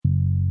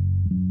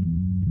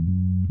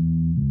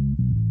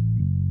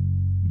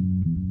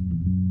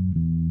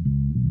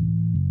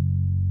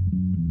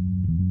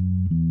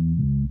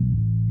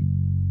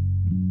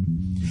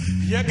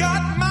You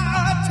got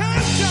my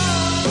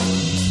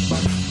attention,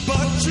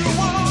 but you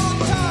won't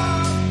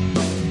talk.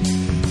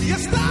 You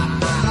stop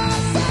my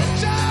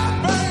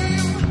ascension,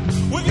 babe,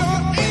 with your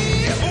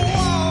evil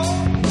walk.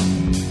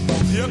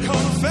 You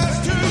confess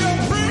to your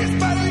priest,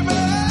 baby.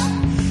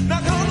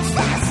 Now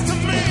confess to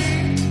me.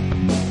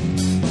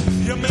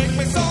 You make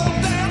me so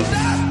damn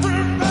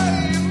desperate,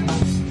 babe,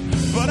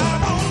 but I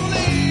won't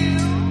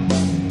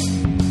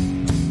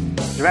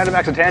leave. You're Adam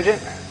Max a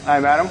Tangent.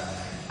 I'm Adam.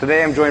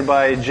 Today I'm joined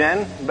by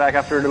Jen, back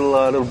after a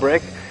little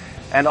break,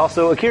 and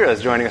also Akkira is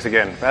joining us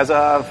again. As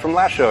from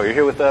last show, you're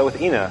here with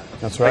Ina.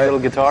 That's right. A little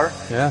guitar.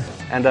 Yeah.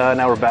 And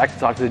now we're back to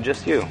talk to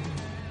just you.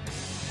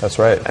 That's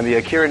right. And the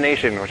Akkira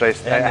Nation, which I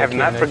have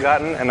not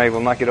forgotten, and I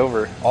will not get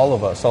over. All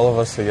of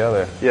us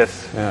together.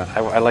 Yes. Yeah.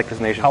 I like this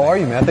nation. How are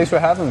you, man? Thanks for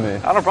having me.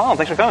 Oh, no problem.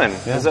 Thanks for coming.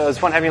 Yeah. It was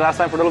fun having you last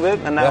time for a little bit,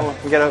 and now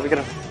we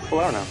gotta pull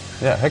out now.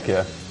 Yeah, heck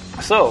yeah.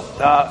 So,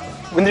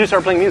 when did you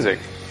start playing music?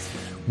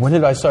 When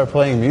did I start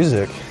playing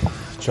music?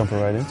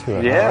 Jumping right into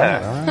it. Yeah.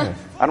 All right.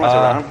 I don't mess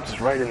around. Just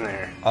right in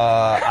there.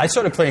 I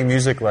started playing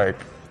music like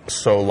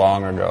so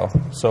long ago.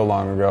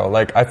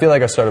 Like I feel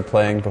like I started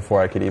playing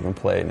before I could even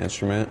play an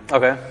instrument.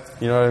 Okay.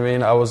 You know what I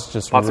mean? I was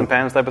just Pots and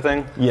pans type of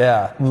thing?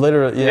 Yeah,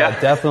 literally. Yeah, Yeah.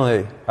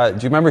 Definitely.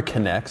 Do you remember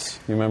Kinects?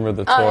 You remember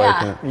the toy?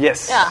 yeah.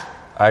 Yes. Yeah.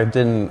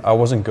 I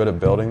wasn't good at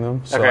building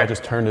them, so Okay. I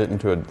just turned it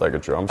into a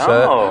drum set.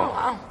 Oh.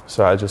 Wow.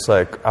 So I just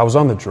I was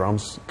on the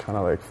drums kind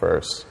of like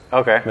first.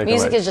 Okay. Making,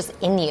 Music like- is just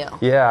in you.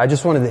 Yeah, I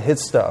just wanted to hit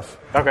stuff.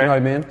 Okay. You know what I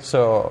mean?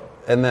 So,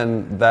 and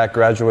then that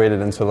graduated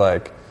into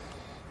I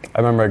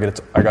remember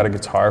I got a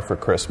guitar for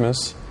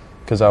Christmas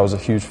because I was a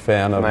huge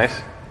fan of Nice.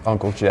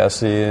 Uncle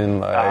Jesse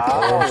and old school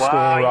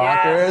wow,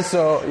 rockers. yes.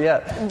 So yeah,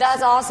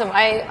 That's awesome.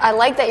 I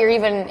like that you're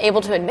even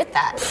able to admit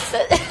that.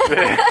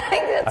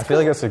 I feel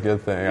like that's a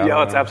good thing. I Yeah,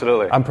 don't it's know.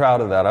 absolutely. I'm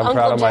proud of that. I'm Uncle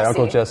proud of my Jesse.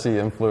 Uncle Jesse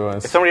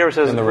influence. If somebody ever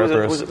says, in the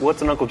Rippers,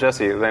 what's an Uncle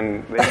Jesse,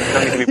 then they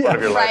don't need to be part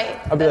of your life.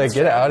 Right. I'd be like,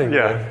 get out of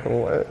Yeah. here.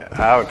 What?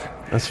 Out.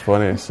 That's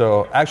funny.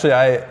 So actually,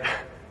 I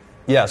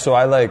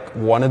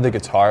wanted the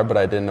guitar, but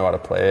I didn't know how to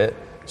play it.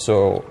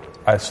 So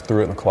I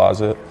threw it in the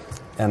closet,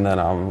 and then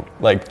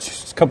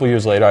just a couple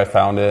years later, I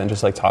found it and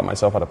just taught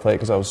myself how to play it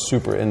because I was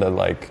super into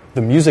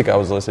the music I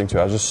was listening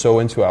to. I was just so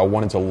into it. I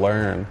wanted to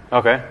learn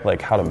Okay.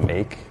 how to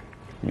make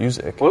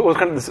music. What was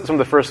kind of some of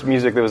the first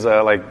music that was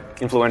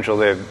influential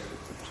that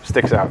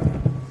sticks out?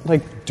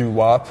 Like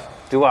doo-wop,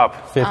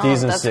 Doo-wop.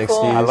 50s and that's 60s.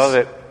 cool. I love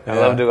it. I Yeah.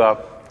 love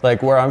doo-wop.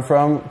 Like where I'm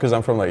from, because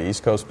I'm from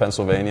East Coast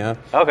Pennsylvania.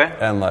 Okay.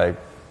 And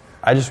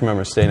I just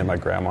remember staying at my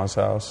grandma's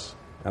house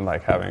and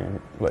having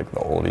the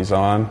oldies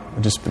on,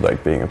 and just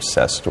being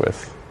obsessed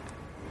with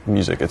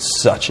music at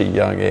such a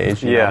young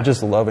age. You Yeah. know,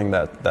 just loving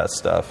that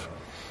stuff.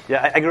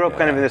 Yeah, I grew up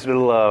kind of in this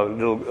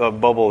little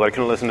bubble that I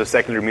couldn't listen to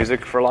secular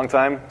music for a long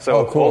time. So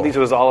Oh, cool. oldies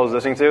was all I was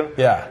listening to.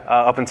 Yeah.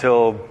 Up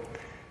until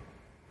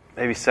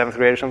maybe 7th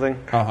grade or something.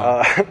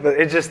 Uh-huh. But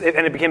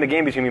it became a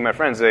game between me and my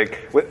friends.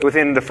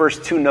 Within the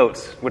first 2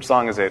 notes, which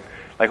song is it?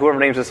 Whoever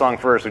names the song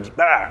first, we just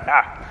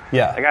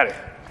Yeah. I got it.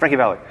 Frankie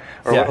Valli.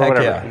 Or Yeah, heck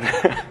whatever.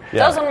 yeah.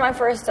 That was one of my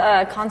first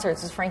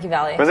concerts. Was Frankie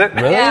Valli. Was it?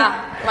 Really?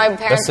 Yeah. My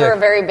parents sick. were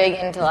very big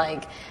into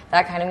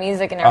that kind of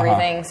music and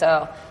everything.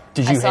 So.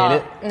 Did you hate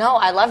it? No,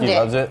 I loved You it.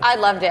 loved it? I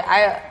loved it.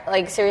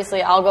 I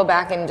seriously, I'll go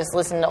back and just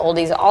listen to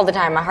oldies all the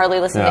time. I hardly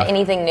listen Yeah. to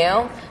anything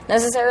new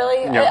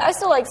necessarily. Yeah. I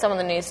still like some of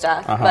the new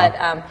stuff, Uh-huh.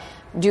 but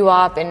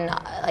doo-wop and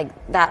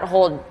that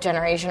whole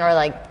generation, or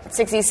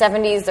 60s,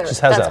 70s.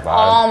 Just has that's that vibe.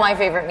 all my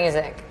favorite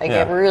music.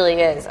 Yeah. It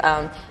really is.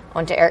 I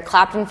went to Eric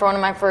Clapton for one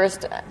of my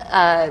first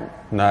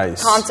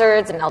Nice.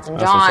 concerts, and Elton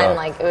That's what's John.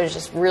 up. It was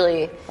just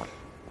really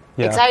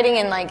Yeah. exciting,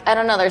 and I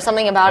don't know. There's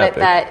something about Epic. it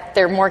that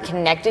they're more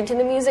connected to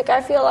the music.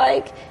 I feel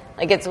like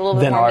it's a little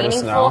bit Than more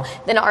artists meaningful now?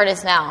 than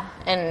artists now.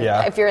 And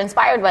Yeah. if you're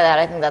inspired by that,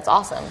 I think that's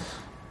awesome.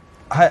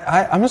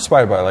 I'm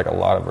inspired by a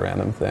lot of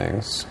random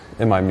things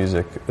in my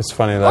music. It's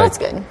funny. that's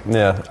good.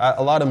 Yeah,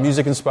 a lot of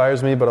music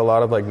inspires me, but a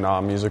lot of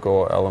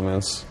non-musical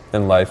elements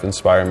in life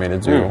inspire me to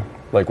do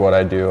what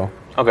I do.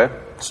 Okay.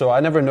 So I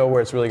never know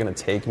where it's really going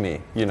to take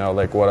me. You know,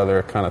 what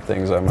other kind of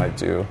things I might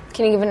do.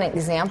 Can you give an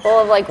example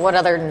of what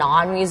other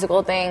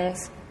non-musical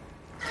things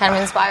kind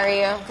of inspire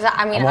you? Because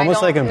I I'm almost,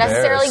 don't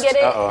necessarily get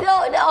it.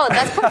 No,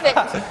 that's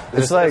perfect.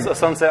 It's a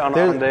sunset on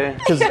a day.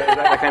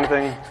 That kind of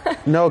thing.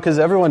 No, because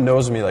everyone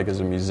knows me as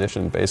a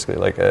musician,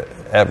 basically,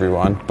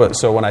 everyone. But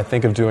so when I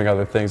think of doing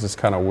other things, it's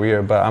kind of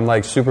weird. But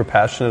I'm super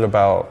passionate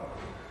about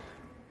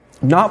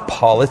not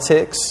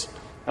politics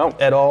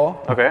at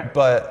all. Okay.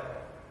 But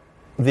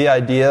the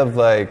idea of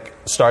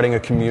starting a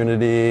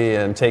community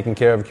and taking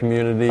care of a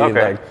community,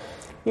 Okay. like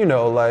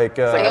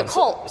a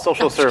cult.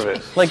 Social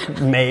service.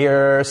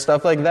 mayor,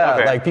 stuff like that.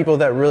 Okay. People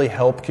that really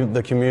help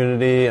the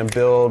community and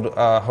build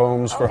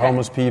homes for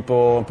homeless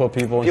people and put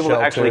people in People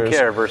that shelters. actually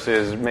care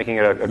versus making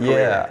it a career.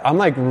 Yeah, I'm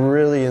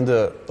really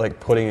into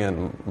putting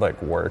in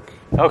work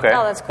Okay.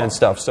 Oh, that's cool. and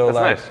stuff. So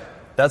That's nice.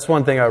 that's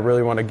one thing I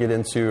really want to get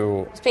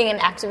into Just being an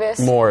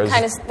activist more is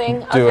kind of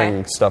thing. doing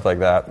Okay. stuff like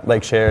that,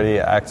 charity,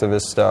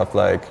 activist stuff,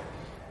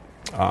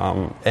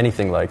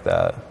 anything like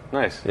that.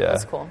 Nice. Yeah.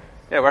 That's cool.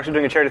 Yeah, we're actually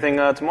doing a charity thing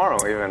tomorrow,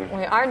 even.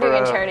 We are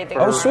doing a charity thing.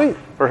 Oh, sweet.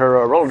 For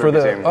her roller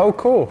derby team. Oh,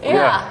 cool.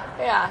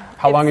 Yeah.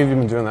 How long have you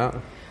been doing that?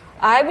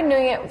 I've been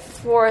doing it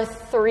for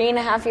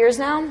 3.5 years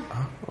now.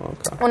 Oh,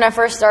 okay. When I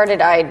first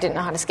started, I didn't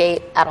know how to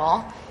skate at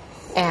all.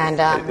 And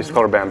It's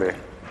called Bambi.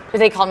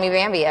 they called me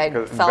Bambi. I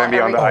fell Bambi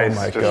on every the ice. Oh,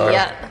 my just- God.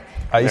 Yeah.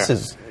 Ice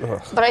is...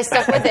 ugh. But I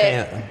stuck with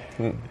it.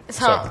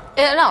 So, Sorry.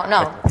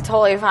 no,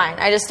 totally fine.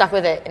 I just stuck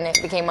with it, and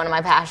it became one of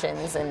my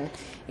passions. And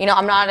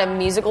I'm not a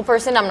musical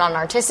person. I'm not an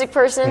artistic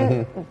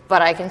person,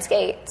 but I can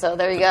skate. So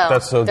there you go.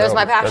 That's so There's dope.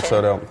 my passion. That's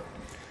so dope.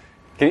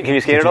 Can you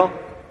skate at all?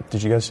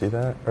 Did you guys see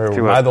that? Or See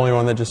am what? I the only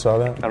one that just saw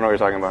that? I don't know what you're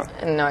talking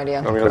about. No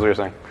idea. Nobody knows what you're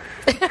saying.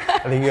 I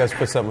think you guys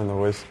put something in the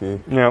whiskey.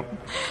 No.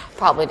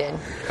 Probably did. I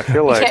feel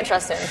You like... can't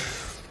trust him.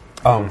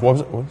 What was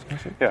the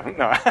question? Yeah,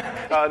 no.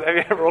 Have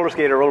you ever roller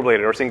skated or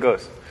rollerbladed or seen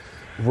ghosts?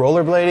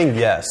 Rollerblading,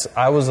 yes.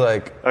 I was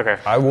like... Okay.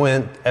 I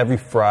went every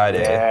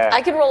Friday. Yeah.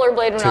 I could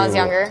rollerblade when I was To-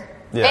 younger.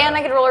 yeah. And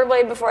I could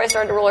rollerblade before I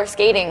started roller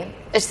skating.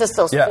 It's just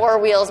those Yeah. 4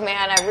 wheels,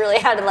 man. I really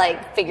had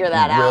to, figure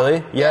that out.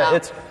 Really? Yeah,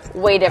 it's...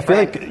 way I feel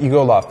different. like you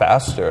go a lot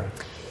faster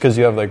because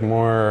you have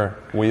more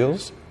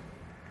wheels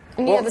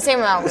And you have the same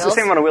amount of It's wheels. the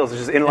same amount of wheels.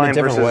 It's just in a inline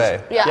different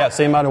versus... way. Yeah.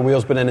 Same amount of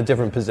wheels, but in a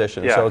different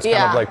position. Yeah. So it's kind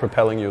Yeah. of like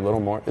propelling you a little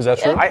more. Is that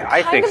true?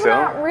 I think so.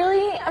 Not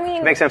really. I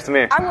mean, Makes sense to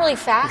me. I'm really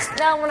fast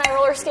now when I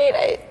roller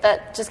skate.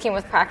 That just came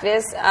with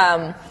practice.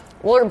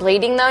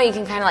 Rollerblading though, you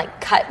can kind of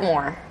cut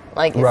more.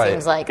 It Right.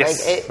 seems like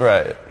Yes.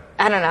 Right.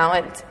 I don't know.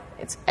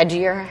 It's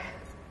edgier.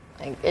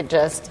 It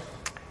just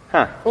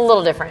Huh. a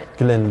little different.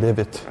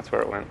 Glenlivet. That's where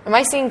it went. Am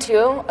I seeing 2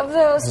 of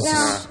those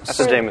now? That's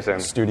a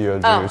Jameson. Studio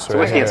Oh. juice. It's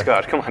whiskey and here.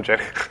 scotch. Come on,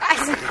 Jack.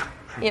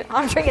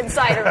 I'm drinking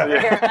cider over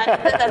here.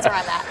 That's where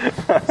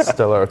I'm at.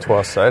 Stella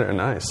Artois cider.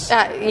 Nice.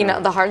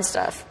 The hard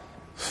stuff.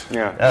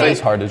 Yeah. That is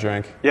hard to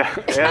drink. Yeah.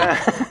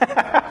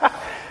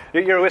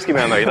 You're a whiskey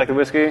man, though. You like the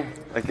whiskey?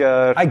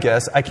 I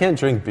guess. I can't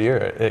drink beer.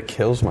 It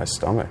kills my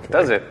stomach.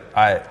 Does it?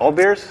 All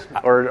beers?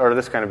 Or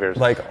this kind of beers?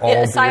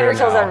 All Cider beer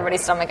kills now.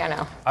 everybody's stomach. I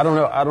know.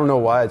 I don't know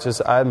why. It's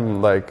just I've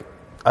been like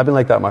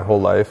that my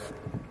whole life.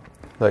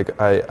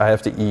 I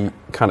have to eat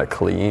kind of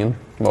clean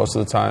most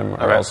of the time,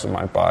 or Okay. else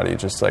my body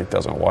just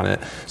doesn't want it.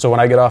 So when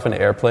I get off an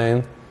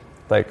airplane,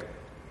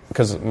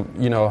 because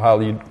you know how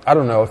I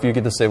don't know if you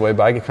get the same way,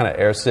 but I get kind of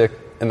airsick,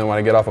 and then when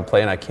I get off a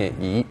plane, I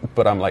can't eat,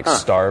 but I'm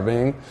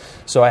starving.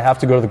 So I have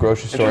to go to the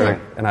grocery store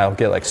Interesting. and I'll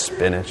get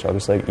spinach. I'll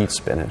just eat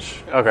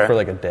spinach Okay. for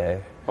a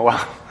day. Oh,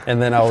 wow.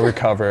 And then I'll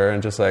recover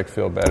and just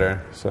feel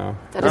better. So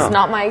That is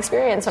not my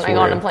experience when I go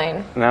on a weird.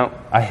 plane. No.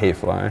 I hate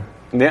flying.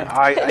 Yeah,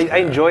 I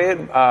enjoy it,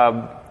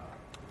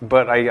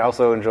 but I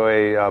also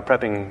enjoy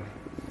prepping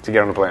to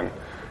get on the plane.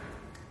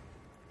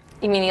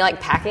 You mean you like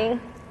packing?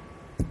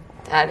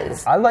 That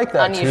is I like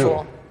that, too.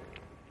 unusual.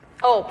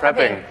 Oh,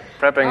 prepping.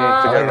 Prepping to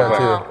I get like on the that too.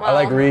 plane. well. I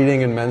like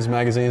reading in men's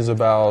magazines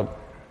about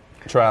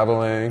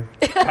traveling,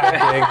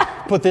 packing.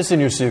 Put this in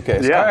your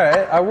suitcase. Yeah. All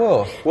right, I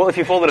will. Well, if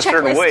you fold it a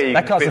certain Checklist. way, you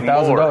That costs can fit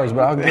more. $1,000,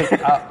 but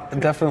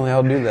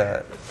I'll do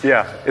that.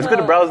 Yeah, it's good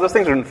to browse. Those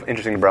things are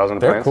interesting to browse on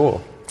the They're planes.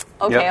 cool.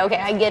 Okay, Yep. okay,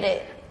 I get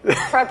it.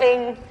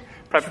 Prepping,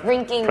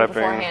 drinking prepping,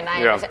 beforehand.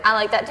 I yeah. understand. I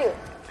like that too.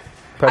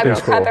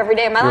 Prepping's I prep cool. every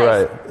day of my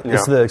life. Right.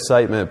 It's Yeah. the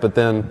excitement, but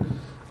then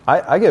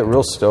I get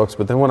real stoked,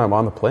 but then when I'm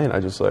on the plane, I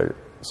just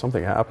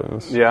something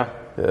happens. Yeah.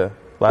 Yeah.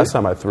 Last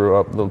time I threw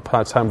up. The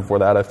time before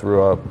that, I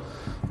threw up.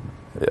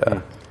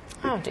 Yeah.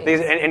 Oh, geez.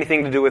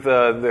 Anything to do with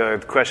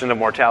the question of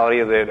mortality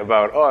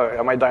about,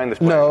 am I dying this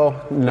plane? No,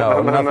 Nothing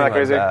nothing that like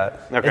crazy?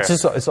 that. Okay.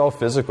 It's all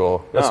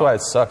physical. That's Oh. why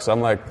it sucks.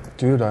 I'm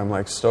dude,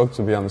 I'm stoked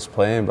to be on this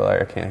plane,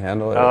 but I can't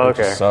handle it. Oh, It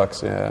okay. just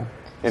sucks. Yeah.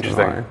 It's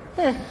Interesting.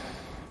 annoying.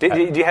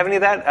 Do you have any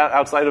of that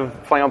outside of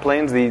flying on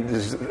planes?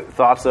 These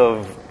thoughts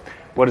of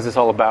what is this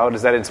all about?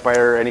 Does that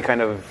inspire any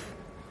kind of?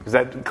 Does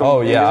that come Oh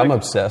from yeah, music? I'm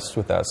obsessed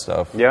with that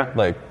stuff. Yeah?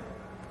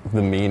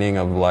 The meaning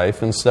of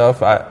life and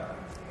stuff.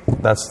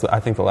 I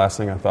think the last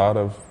thing I thought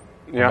of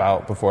Yeah.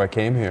 about before I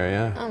came here.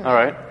 Yeah. All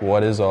right.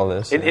 What is all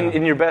this?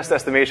 In your best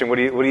estimation, what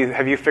do you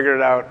have you figured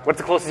it out? What's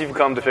the closest you've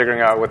come to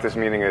figuring out what this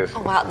meaning is?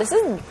 Oh, wow, these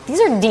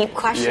are deep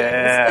questions.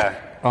 Yeah.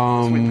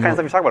 What kind of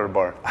stuff you talk about at a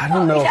bar? I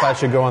don't know if yeah. I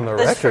should go on the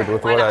That's record true.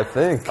 with Why what I not?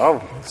 think.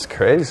 Oh. It's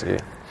crazy.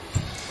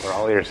 We're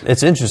all ears.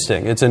 It's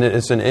interesting. It's an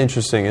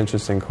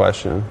interesting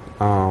question.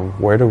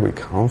 Where do we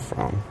come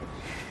from?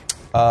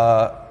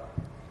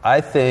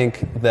 I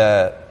think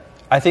that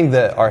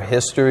our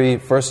history,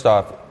 first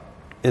off,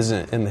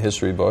 isn't in the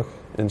history book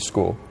in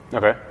school.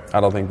 Okay. I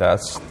don't think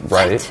that's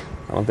right.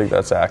 I don't think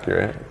that's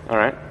accurate. All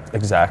right.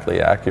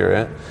 Exactly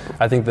accurate.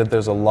 I think that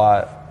there's a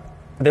lot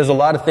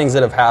of things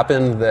that have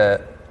happened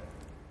that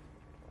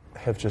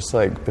have just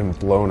been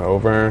blown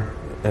over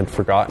and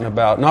forgotten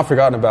about. Not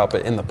forgotten about,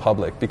 but in the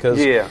public.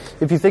 Because Yeah.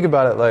 if you think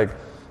about it,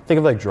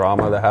 think of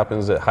drama that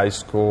happens at high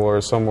school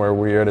or somewhere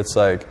weird. It's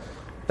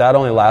that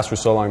only lasts for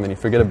so long, then you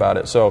forget about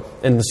it. So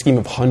in the scheme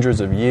of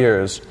hundreds of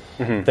years,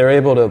 they're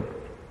able to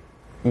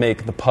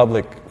make the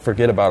public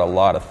forget about a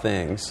lot of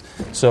things.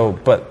 So,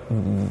 but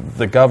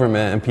the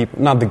government and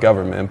people, not the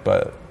government,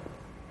 but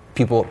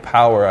people of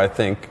power, I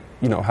think,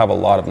 have a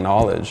lot of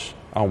knowledge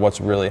on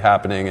what's really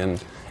happening,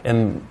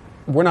 and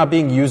we're not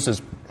being used as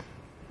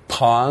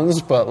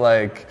pawns, but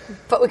like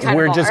But we kind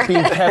we're of just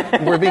are.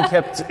 we're being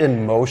kept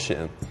in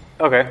motion,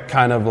 Okay.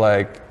 kind of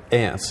like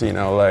ants,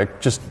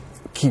 like just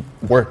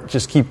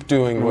keep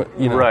doing what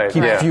Right,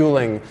 keep yeah.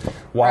 fueling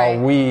while Right.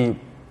 we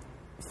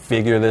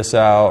figure this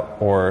out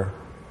or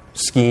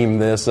scheme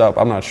this up.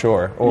 I'm not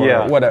sure, or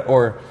Yeah.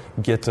 or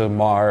get to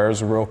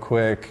Mars real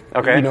quick.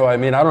 Okay. You know what I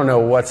mean? I don't know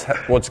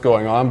what's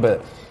going on,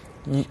 but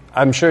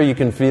I'm sure you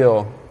can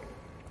feel,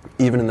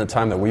 even in the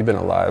time that we've been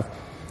alive,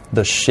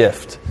 the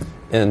shift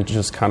in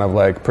just kind of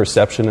like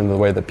perception and the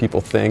way that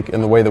people think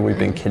and the way that we've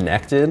been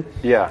connected.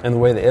 Yeah. And the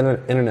way the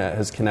internet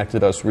has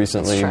connected us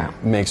recently That's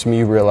true. makes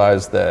me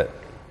realize that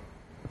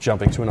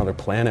jumping to another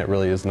planet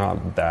really is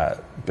not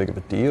that big of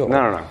a deal.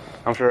 No.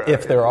 I'm sure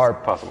If there are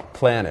possible.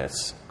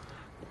 planets,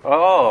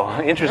 Oh,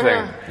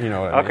 interesting. you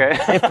know what I mean?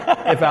 Okay.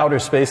 If outer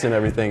space and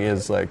everything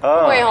is like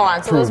Wait, hold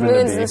on. So those proven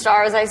to moons be- and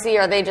stars I see,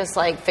 are they just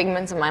like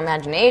figments of my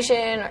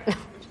imagination?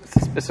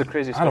 It's a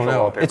crazy I special don't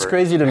know. wallpaper. It's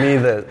crazy to me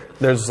that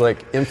there's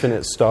like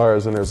infinite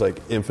stars and there's like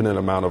infinite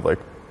amount of like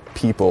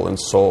people and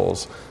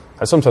souls.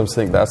 I sometimes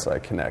think that's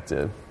like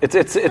connected.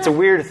 It's a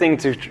weird thing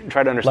to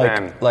try to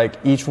understand. Like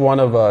each one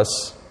of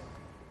us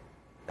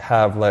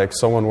have like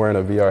someone wearing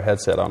a VR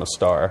headset on a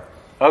star,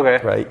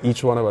 Okay. right?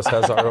 Each one of us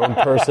has our own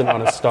person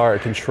on a star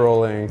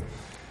controlling.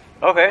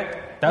 Okay.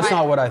 That's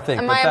not what I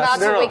think. Am but I that's,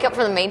 about to No. wake up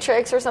for the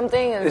Matrix or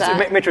something? Is It's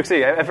that... Matrix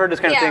C. I've heard this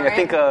kind of Yeah, thing. I right.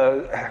 think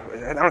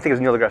I don't think it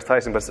was Neil deGrasse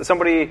Tyson, but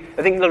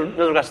I think Neil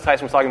deGrasse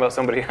Tyson was talking about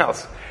somebody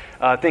else,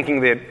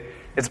 thinking that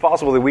it's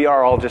possible that we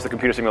are all just a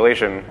computer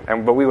simulation,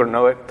 but we wouldn't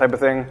know it, type of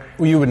thing.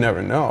 Well, you would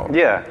never know.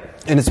 Yeah.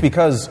 And it's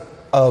because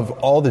of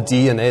all the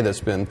DNA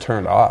that's been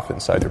turned off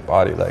inside your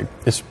body. Like,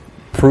 it's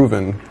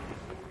proven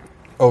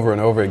over and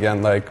over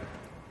again, like,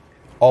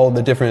 all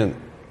the different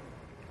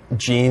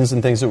genes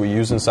and things that we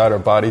use inside our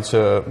body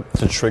to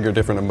trigger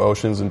different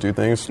emotions and do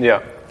things.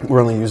 Yeah.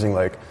 We're only using,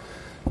 like,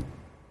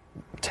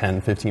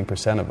 10,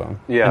 15% of them.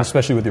 Yeah. And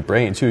especially with your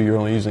brain, too. You're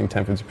only using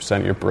 10, 15%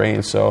 of your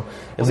brain. So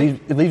it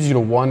leaves you to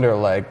wonder,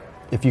 like,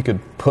 if you could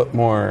put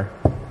more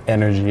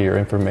energy or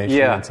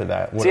information into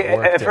that. Would See, it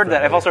work I've heard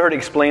that. I've differently? also heard it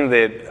explained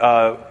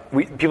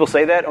that people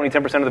say that only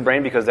 10% of the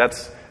brain because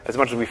that's as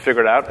much as we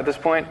figured out at this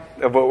point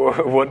of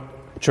what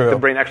True. the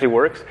brain actually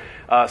works.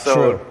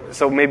 True.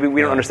 So maybe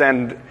we don't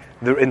understand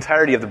the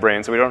entirety of the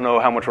brain, so we don't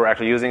know how much we're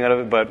actually using out of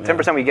it. But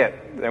 10% we get,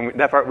 and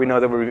that part we know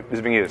that is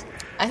being used.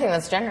 I think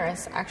that's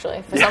generous,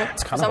 actually, for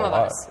It's for kind some of of a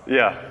lot. us.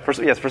 Yeah. For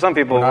some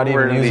people, We're not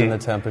even in using the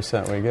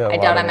 10% we get. I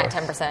doubt I'm at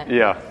 10%.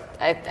 Yeah.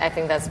 I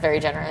think that's very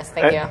generous.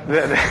 Thank you.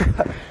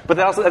 But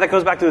that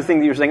goes back to the thing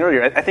that you were saying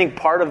earlier. I think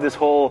part of this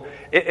whole,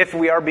 if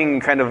we are being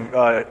kind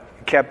of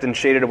kept and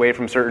shaded away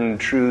from certain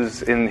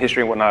truths in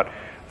history and whatnot,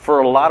 for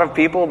a lot of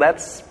people,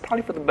 that's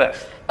probably for the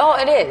best. Oh,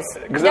 it is.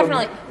 'Cause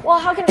Definitely. Well,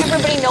 how can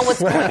everybody know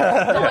what's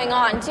going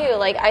on, too?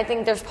 Like, I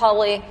think there's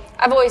probably,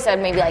 I've always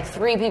said maybe like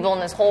 3 people in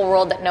this whole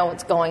world that know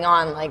what's going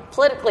on, like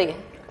politically.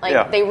 Like,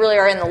 Yeah. they really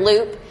are in the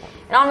loop.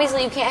 And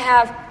obviously, you can't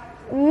have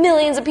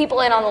millions of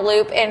people in on the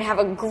loop and have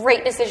a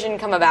great decision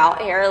come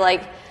about here.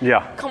 Like,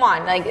 Yeah. come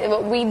on. Like,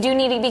 we do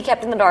need to be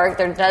kept in the dark.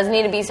 There does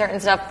need to be certain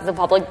stuff that the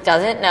public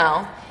doesn't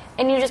know.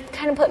 And you just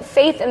kind of put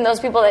faith in those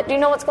people that do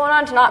know what's going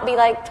on to not be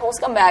like total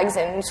scumbags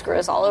and screw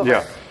us all over.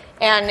 Yeah.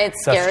 And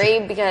it's That's scary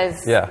true.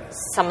 because Yeah.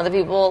 some of the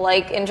people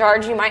like in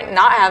charge you might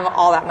not have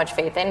all that much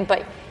faith in,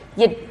 but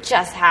you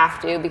just have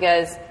to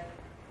because,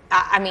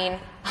 I mean,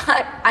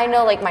 I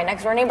know like my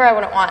next door neighbor, I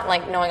wouldn't want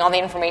like knowing all the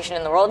information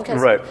in the world because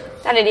Right.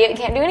 that idiot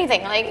can't do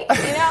anything. Like,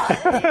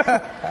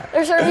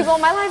 there's certain people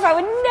in my life I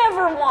would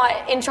never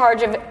want in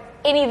charge of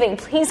anything.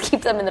 Please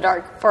keep them in the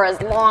dark for as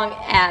long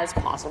as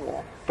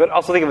possible. But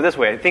also think of it this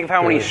way. Think of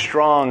how many Good.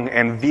 strong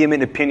and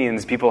vehement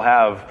opinions people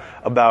have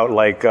about,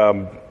 like,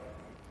 The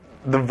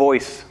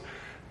Voice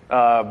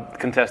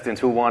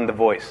contestants who won The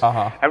Voice.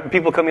 And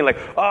people coming like,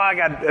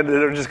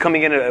 they're just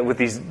coming in with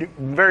these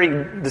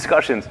very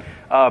discussions.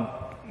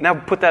 Now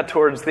put that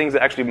towards things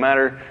that actually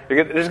matter.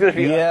 There's going to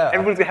be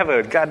everyone's going to have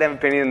a goddamn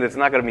opinion that's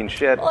not going to mean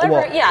shit.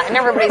 Well, yeah, and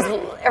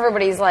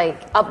everybody's like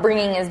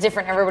upbringing is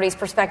different. Everybody's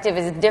perspective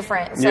is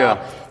different.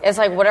 So it's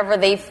like whatever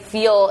they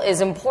feel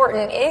is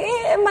important,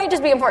 it might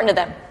just be important to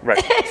them.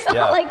 Right. It's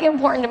not like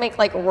important to make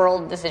like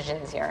world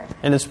decisions here.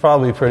 And it's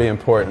probably pretty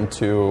important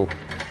to,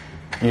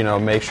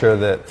 make sure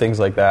that things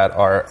like that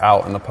are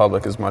out in the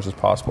public as much as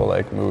possible,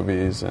 like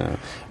movies.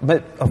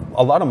 But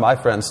a lot of my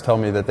friends tell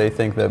me that they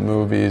think that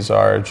movies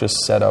are just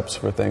setups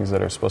for things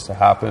that are supposed to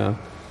happen.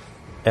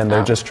 And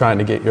they're just trying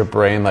to get your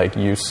brain like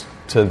used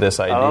to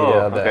this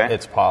idea that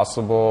it's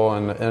possible.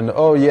 And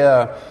oh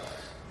yeah,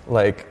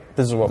 like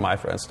this is what my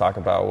friends talk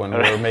about when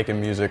we're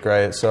making music,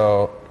 right?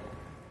 So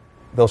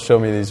they'll show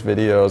me these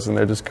videos and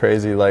they're just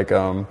crazy, like,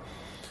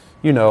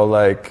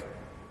 like,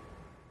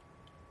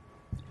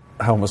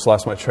 I almost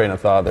lost my train of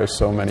thought. There's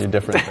so many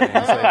different things.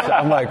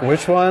 I'm like,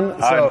 which one?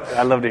 So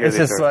I'd love to hear it's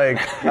these just stories.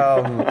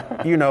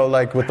 like,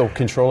 like with the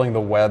controlling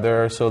the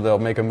weather. So they'll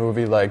make a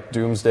movie like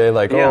Doomsday,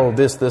 like, Yeah. oh,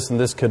 this, and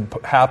this could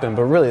happen.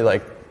 But really,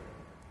 like,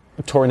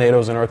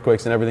 tornadoes and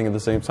earthquakes and everything at the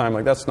same time.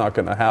 Like, that's not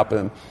going to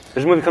happen.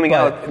 There's a movie coming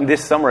out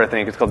this summer, I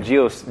think. It's called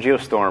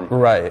Geostorm.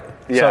 Right.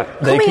 Yeah.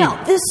 So they Coming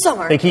out this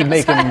summer. They keep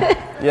making,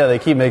 they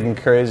keep making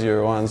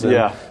crazier ones. And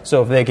Yeah.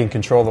 So if they can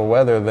control the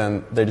weather,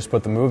 then they just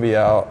put the movie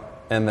out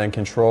and then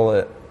control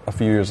it a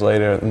few years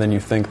later, and then you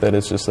think that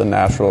it's just a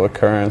natural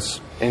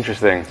occurrence.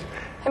 Interesting.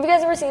 Have you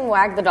guys ever seen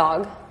Wag the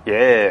Dog?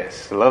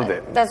 Yes, loved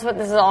it. That's what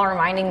this is all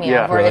reminding me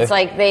Yeah. of. Where Really? it's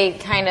like they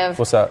kind of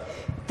What's that?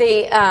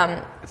 they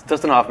It's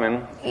Dustin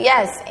Hoffman.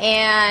 yes,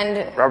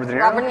 and Robert De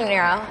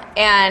Niro?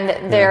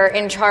 and they're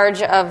in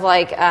charge of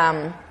like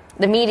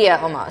the media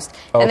almost,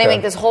 and they Okay.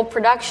 make this whole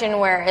production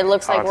where it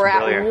looks like it's we're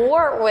brilliant. at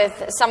war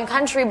with some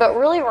country, but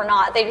really we're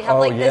not. They have Oh,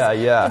 like yeah,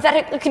 this yeah.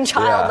 pathetic looking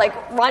child Yeah. like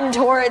run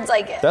towards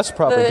like That's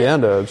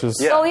propaganda.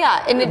 Just Oh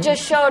yeah, and it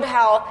just showed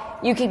how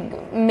you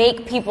could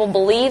make people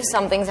believe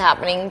something's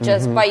happening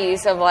just Mm-hmm. by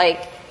use of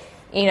like,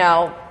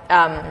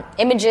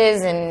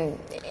 images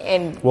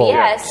and Well,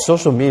 BS.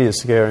 social media is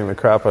scaring the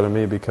crap out of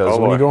me because Oh,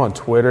 when boy. you go on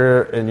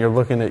Twitter and you're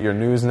looking at your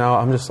news now,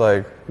 I'm just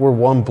like, we're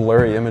one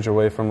blurry image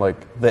away from like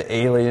the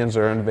aliens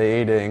are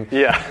invading.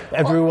 Yeah.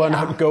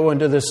 Everyone go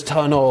into this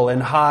tunnel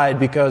and hide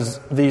because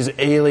these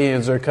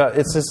aliens are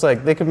It's just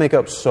like they could make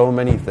up so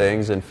many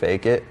things and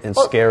fake it and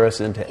scare us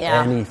into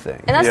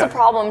anything. And that's Yeah. the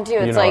problem too.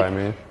 It's know like what I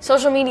mean?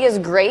 social media is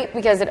great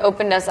because it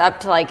opened us up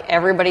to like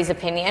everybody's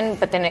opinion,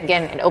 but then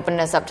again, it opened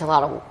us up to a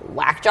lot of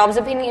whack jobs'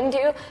 opinion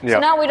too. Yeah. So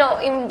now we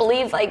don't even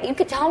believe. Like you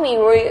could tell me,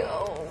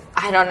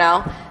 I don't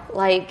know,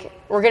 like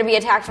we're gonna be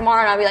attacked tomorrow,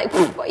 and I'll be like,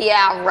 "Pfft,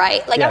 yeah,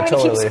 right. Like Yeah, I'm gonna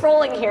totally. keep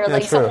scrolling here, Yeah,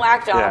 like some true.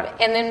 whack job,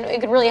 Yeah. and then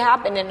it could really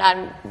happen, and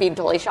I'd be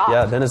totally shocked.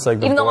 Yeah, then it's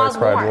like the even though I boy was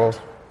cried warned. wolf.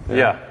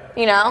 Yeah.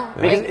 You know,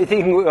 Because like, I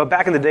think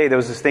back in the day, there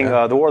was this thing,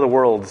 The War of the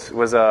Worlds,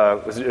 was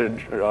not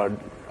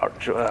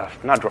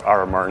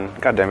R.R. Martin.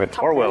 God damn it,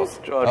 Tom Orwell. Cruise?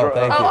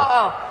 Thank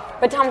you.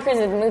 But Tom Cruise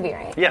is the movie,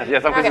 right? Yeah,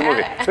 Tom Cruise Okay.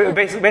 movie.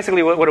 But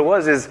basically, what it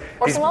was is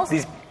Orson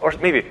Welles? or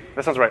maybe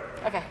that sounds right.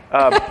 Okay.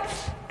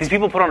 These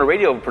people put on a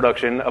radio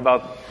production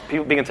about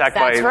people being attacked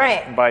That's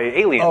right. by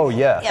aliens. Oh,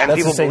 yeah. Yeah. And That's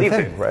people the same believed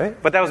thing, it,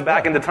 right? But that was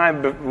back in the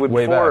time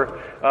Way before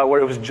where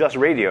it was just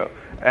radio,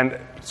 and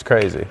It's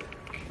crazy.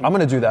 I'm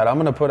going to do that. I'm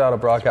going to put out a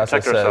broadcast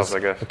Protect that says, ourselves, I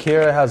guess.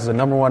 Akkira has the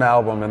 #1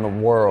 album in the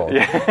world.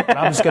 And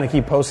I'm just going to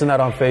keep posting that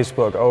on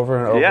Facebook over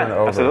and over yeah, and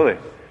over. absolutely,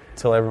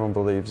 Until everyone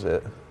believes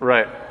it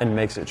right. and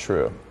makes it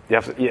true. You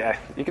have to,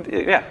 you can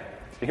make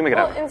it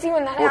Well, happen. and see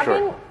when that For sure.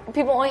 happened,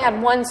 people only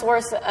had one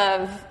source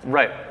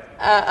Right.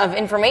 of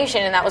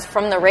information, and that was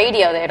from the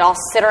radio. They'd all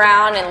sit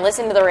around and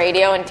listen to the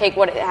radio and take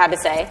what it had to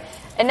say.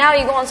 And now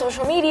you go on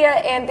social media,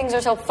 and things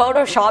are so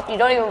photoshopped, you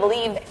don't even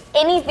believe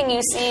anything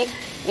you see.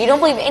 You don't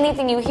believe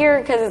anything you hear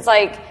because it's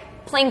like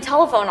playing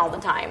telephone all the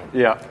time.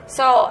 Yeah.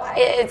 So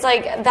it's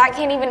like that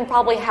can't even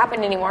probably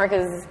happen anymore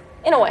because,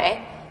 in a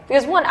way,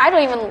 because one, I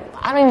don't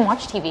even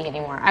watch TV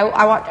anymore.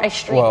 I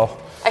stream. Well,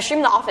 I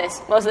stream The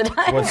Office most of the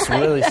time. What's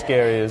really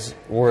scary is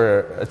we're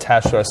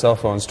attached to our cell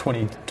phones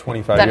 20,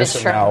 25 That years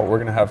is from true. now. We're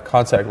going to have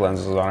contact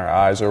lenses on our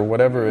eyes or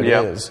whatever it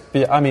Yeah. is.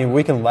 I mean,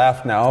 we can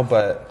laugh now,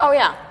 but Oh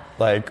yeah.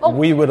 like Oh.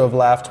 we would have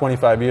laughed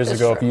 25 years That's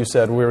ago if true. you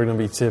said we were going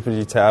to be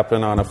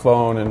tippity-tapping on a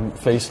phone and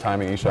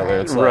FaceTiming each other.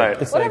 It's like,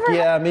 Right. it's like Whatever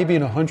yeah, maybe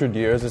in 100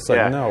 years. It's like,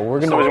 Yeah. no, we're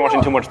going Somebody's to...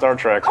 watching too much Star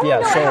Trek. Oh, Yeah,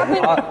 no, so it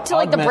happened to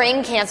like the augment-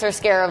 brain cancer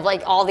scare of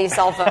like all these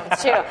cell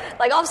phones too.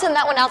 Like all of a sudden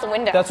that went out the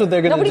window. That's what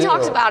they're gonna Nobody do.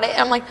 talks about it.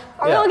 And I'm like,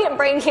 are we Yeah. all getting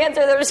brain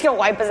cancer? They're just gonna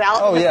wipe us out.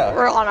 Oh, yeah.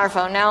 We're on our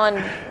phone now,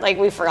 and like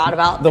we forgot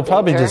about. They'll the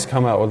probably danger. just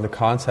come out with the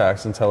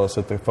contacts and tell us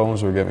that the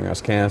phones were giving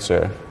us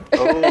cancer.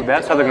 Oh,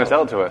 that's how they're going to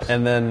sell it to us.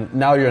 And then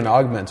now you're in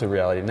augmented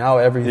reality. Now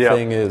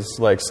everything is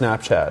like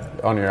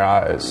Snapchat on your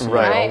eyes.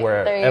 Right. Right,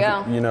 Where there you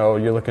go. you know,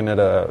 you're looking at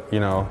a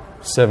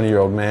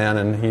 70-year-old man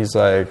and he's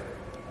like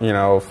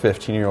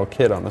 15-year-old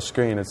kid on the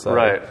screen. It's like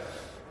Right.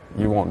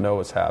 you won't know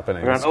what's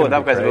happening. You're It's going,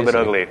 gonna that be guy's a little bit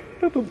crazy.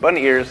 ugly. Boop, boop,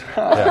 bunny ears.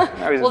 Now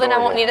he's Well, then I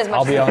won't adorable. need as much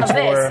I'll be on of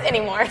tour. this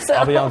anymore. So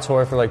I'll be on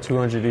tour for like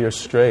 200 years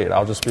straight.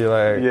 I'll just be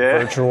like Yeah.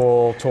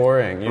 virtual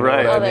touring. You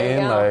Right. know Oh, what I there you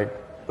mean? go. Like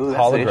Ooh,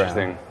 that's hologram.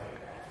 interesting.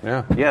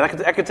 Yeah. Yeah,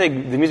 that could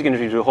take the music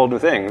industry to a whole new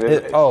thing.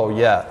 Oh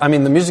yeah, I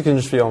mean the music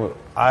industry.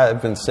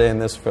 I've been saying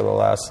this for the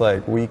last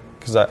week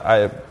because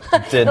I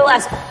did the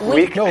last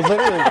week. No,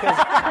 literally, 'cause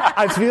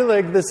I feel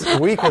like this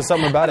week has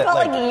something about it. felt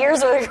like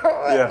years ago.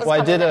 Yeah. Well,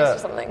 I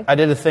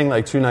did a thing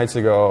like 2 nights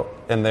ago,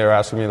 and they were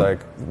asking me like,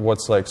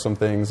 what's like some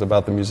things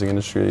about the music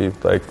industry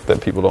like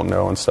that people don't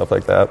know and stuff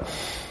like that,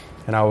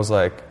 and I was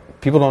like,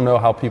 people don't know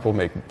how people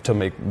make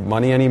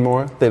money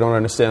anymore. They don't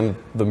understand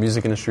the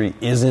music industry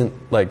isn't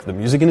like the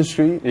music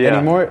industry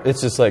anymore.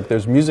 It's just like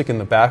there's music in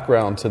the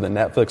background to the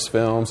Netflix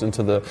films and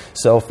to the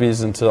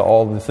selfies and to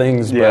all the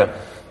things, Yeah. but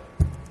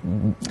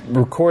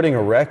recording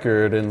a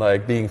record and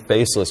like being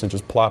faceless and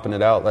just plopping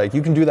it out, like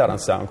you can do that on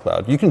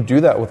SoundCloud. You can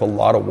do that with a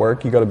lot of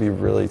work. You got to be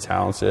really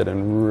talented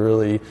and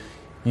really,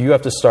 you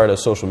have to start a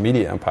social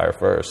media empire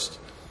first.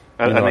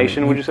 A You know,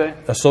 nation, would you say?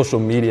 A social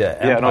media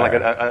empire. Yeah, no,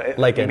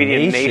 like a a media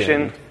nation.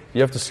 nation. You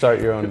have to start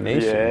your own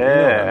nation. Yeah. You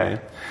know what I mean?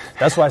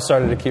 That's why I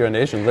started Akkira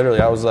Nation. Literally,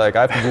 I was like,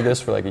 I have to do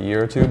this for like a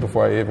year or two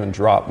before I even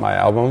drop my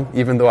album,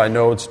 even though I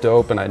know it's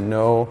dope and I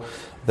know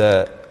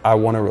that I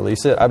want to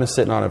release it. I've been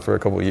sitting on it for a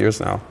couple of years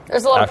now.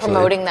 There's a lot of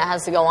promoting that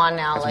has to go on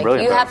now. That's like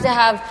brilliant, you have to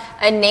have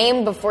a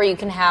name before you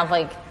can have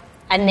like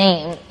a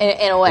name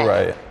in a way.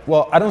 Right.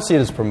 Well, I don't see it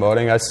as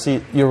promoting.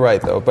 You're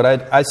right though, but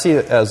I see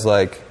it as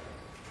like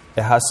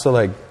it has to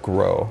like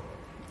grow.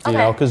 You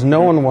know, because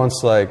no one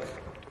wants like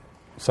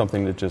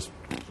something to just.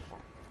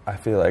 I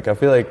feel like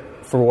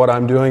for what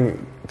I'm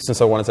doing,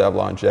 since I want it to have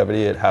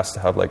longevity, it has to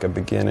have like a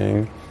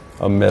beginning,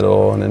 a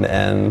middle, and an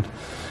end,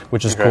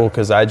 which is cool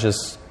because I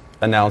just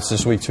announced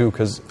this week too,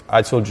 because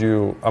I told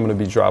you I'm going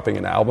to be dropping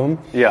an album.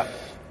 Yeah.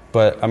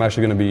 But I'm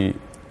actually going to be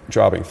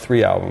dropping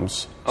 3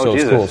 albums. Oh, so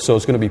Jesus. it's cool. So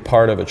it's going to be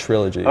part of a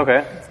trilogy.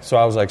 Okay. So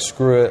I was like,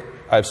 screw it.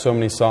 I have so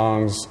many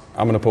songs.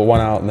 I'm going to put one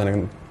out, and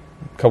then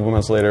a couple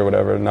months later,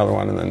 whatever, another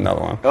one, and then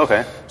another one.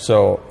 Okay.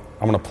 So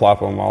I'm going to plop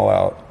them all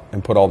out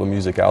and put all the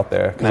music out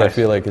there because Nice. I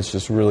feel like it's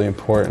just really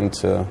important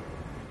to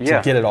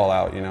get it all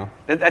out, you know?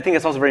 I think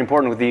it's also very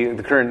important with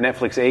the current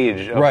Netflix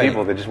age of Right.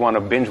 people that just want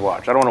to binge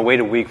watch. I don't want to wait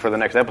a week for the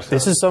next episode.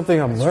 This is something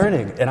I'm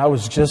learning, and I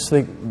was just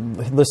like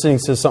listening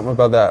to something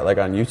about that like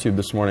on YouTube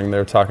this morning. They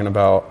were talking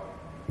about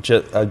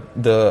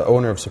the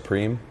owner of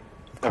Supreme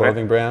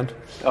clothing brand.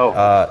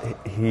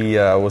 He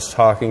was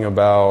talking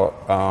about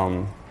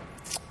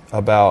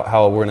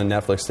how we're in a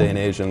Netflix day and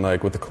age, and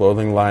like with the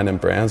clothing line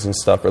and brands and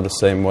stuff are the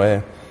same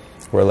way.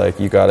 Where like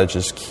you gotta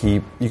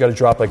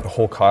drop like the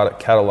whole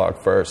catalog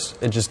first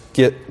and just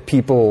get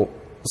people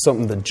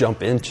something to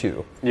jump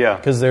into. Yeah.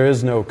 Because there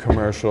is no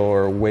commercial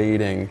or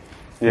waiting.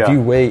 Yeah. If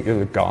you wait,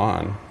 you're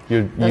gone.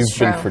 You've been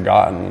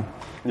forgotten.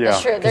 Yeah.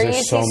 That's true. There you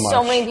see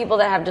so many people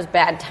that have just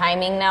bad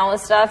timing now with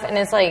stuff, and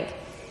it's like,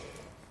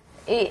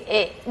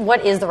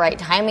 what is the right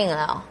timing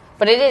though?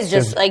 But it is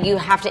just like you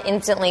have to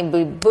instantly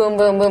be boom,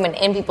 boom, boom, and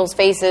in people's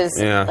faces,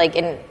 like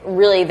and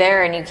really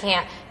there, and you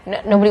can't.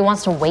 Nobody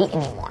wants to wait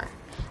anymore.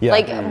 Yeah.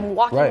 Like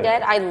Walking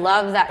Dead, I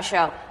love that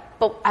show,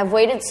 but I've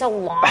waited so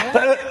long for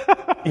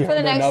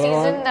the next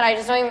season that I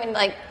just don't even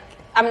like.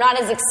 I'm not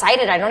as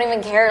excited. I don't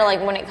even care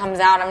like when it comes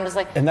out. I'm just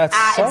like, and that's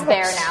it's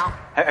there now.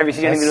 Have you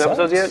seen any new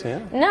episodes yet? Yeah.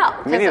 No,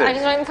 because I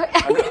just don't even put.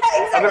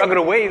 I'm going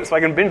to wait so I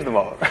can binge them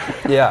all.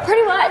 Yeah.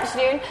 Pretty much,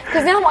 dude.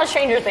 Because they don't watch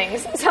Stranger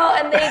Things,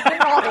 and they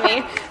keep all to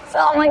me. So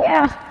I'm like,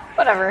 yeah,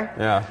 whatever.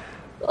 Yeah.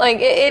 Like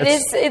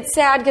it's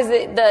sad because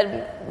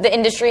the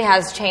industry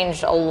has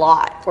changed a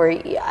lot. Where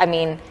I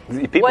mean,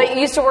 what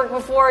used to work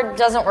before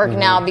doesn't work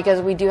now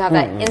because we do have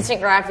that instant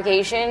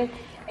gratification,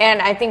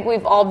 and I think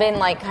we've all been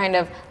like kind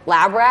of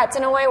lab rats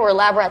in a way, where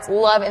lab rats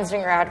love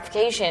instant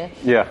gratification.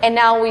 Yeah. And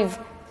now we've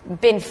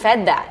been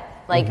fed that.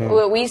 Like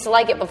we used to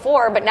like it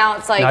before, but now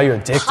it's like now you're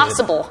addicted.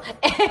 Possible.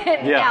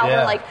 And now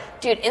we're like,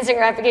 dude, instant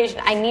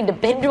gratification. I need to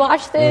binge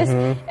watch this,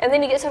 and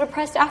then you get so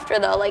depressed after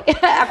though. Like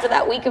after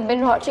that week of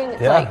binge watching,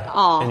 it's like,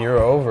 oh, and you're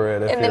over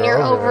it. And then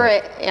you're over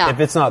it. Yeah.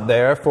 If it's not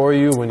there for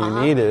you when you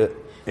need it,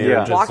 you're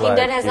just Walking like,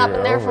 Dead has not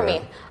been there for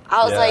me.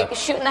 I was like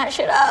shooting that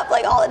shit up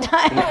like all the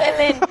time, and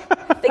then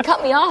they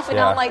cut me off, and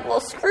I'm like, well,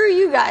 screw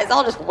you guys.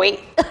 I'll just wait.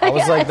 I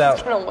was like that. I'm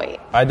just gonna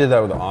wait. I did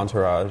that with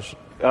Entourage.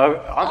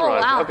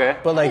 Entourage, wow. okay.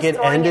 But like it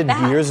ended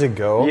years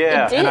ago.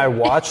 Yeah. And I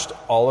watched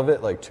all of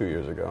it like 2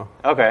 years ago.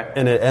 Okay.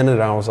 And it ended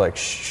and I was like,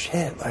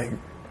 shit, like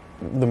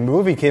the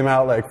movie came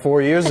out like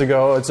 4 years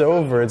ago. It's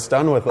over. It's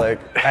done with.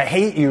 Like I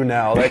hate you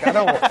now. Like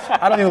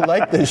I don't even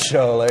like this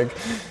show. Like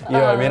you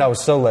know what I mean? I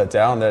was so let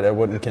down that it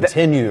wouldn't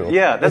continue.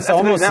 That's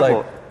almost a good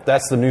example. like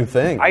that's the new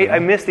thing. I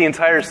missed the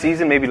entire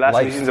season, maybe last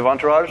 2 seasons of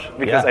Entourage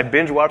because I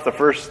binge watched the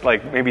first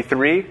like maybe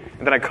 3,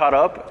 and then I caught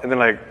up, and then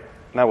like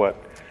now what?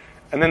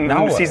 And then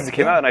the seasons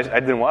came out, and I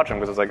didn't watch them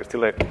because I was like, it's too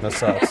late. That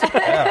sucks.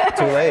 Yeah,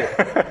 too late.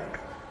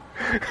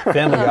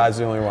 Family Guy's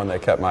the only one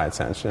that kept my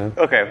attention.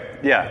 Okay,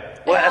 yeah.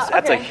 Well,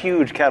 that's a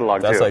huge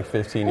catalog, That's too. like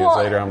 15 years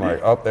later. I'm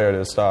like, oh, there it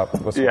is. Stop.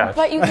 Let's watch.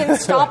 But you can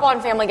stop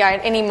on Family Guy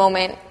at any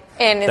moment,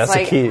 and it's That's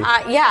like, the key.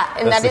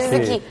 and that is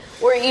the key.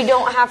 Where you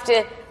don't have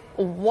to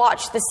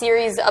watch the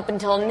series up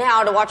until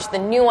now to watch the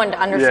new one to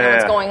understand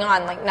what's going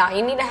on. Like, no,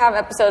 you need to have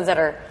episodes that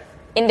are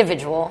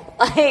individual.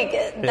 Like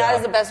that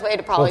is the best way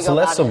to probably go about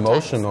it. It's less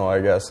emotional,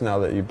 I guess, now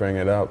that you bring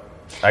it up.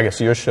 I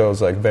guess your show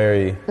is like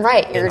very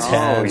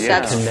intense,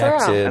 that's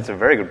connected. true. That's a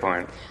very good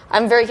point.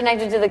 I'm very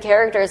connected to the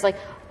characters. Like,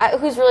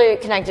 who's really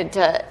connected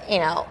to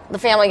the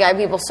Family Guy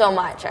people so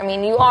much? I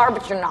mean, you are,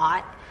 but you're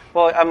not.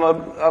 Well,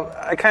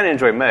 I kind of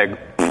enjoy Meg.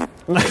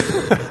 Whenever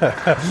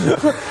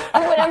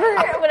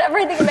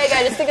I think of Meg,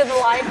 I just think of the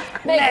line,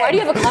 Meg, why do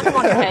you have a condom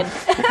on your head?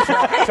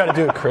 Try to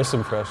do a Chris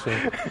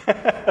impression.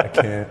 I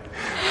can't.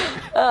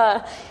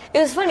 It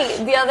was funny.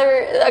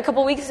 A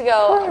couple weeks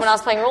ago, when I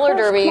was playing roller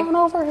derby,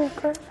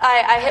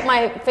 I hit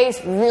my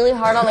face really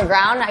hard on the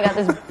ground. I got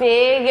this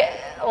big,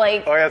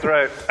 like, oh, yeah, that's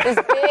right. this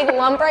big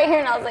lump right here,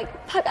 and I was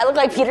like, fuck, I look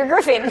like Peter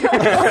Griffin. Damn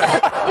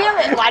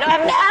it, why do I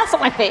have an ass on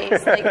my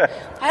face? Like,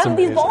 I have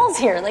these balls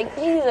here. Like,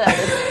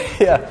 Jesus.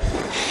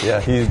 Yeah,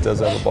 he does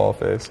have a ball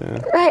face.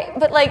 Yeah. Right,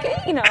 but like,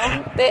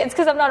 it's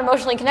because I'm not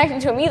emotionally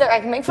connected to him either. I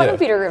can make fun of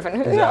Peter Griffin.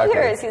 Who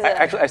cares?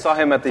 Actually, I saw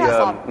him at the,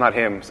 not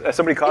him,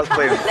 somebody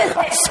cosplayed.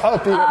 I saw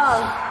Peter.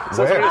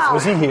 Where?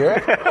 Was he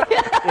here?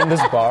 In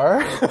this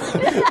bar?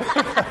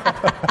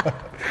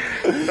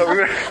 So we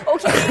were,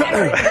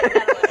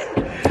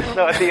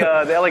 no,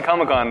 at the LA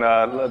Comic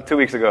Con 2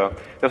 weeks ago,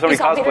 there was somebody You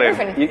saw Peter cosplaying.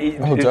 Griffin.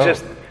 It dope.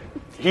 just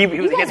he was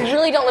You guys he had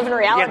really don't live in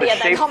he had reality the at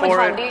that shape Comic for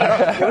Con, it. do you?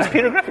 It was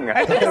Peter Griffin,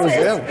 guys. It was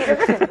Yes, him. Peter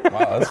Griffin.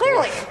 Wow, that's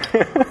Clearly.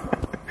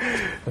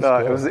 No,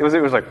 it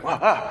was like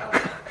wow,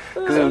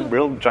 because it was a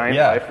real giant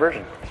Yeah. life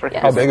version. It's right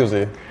Yeah. How here. big was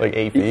he? Like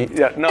 8 feet?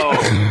 Yeah, no,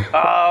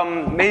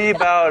 maybe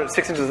about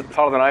 6 inches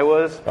taller than I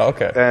was. Oh,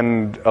 okay.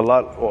 And a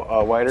lot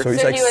wider. So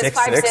he's So like he was 6'6"?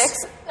 5'6".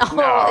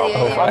 Oh,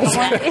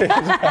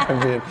 yeah.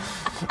 I mean,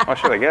 Oh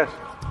shit, I guess.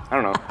 I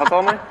don't know. How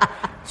tall am I?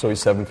 so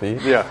he's 7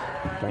 feet? Yeah,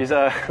 he's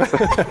yeah,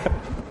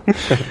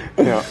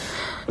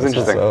 it's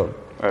interesting. what's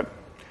But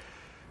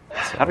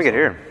how did we get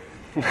here?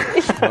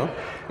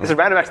 This is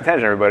Random Acts and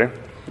Tangent, everybody.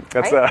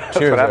 That's, Right? that's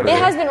Cheers, what happened. It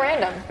everybody. has been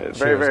random. Very, Cheers,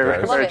 very, very,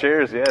 guys. Love very it.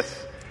 cheers.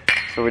 Yes,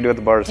 that's what we do at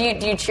the bars. Do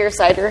you cheer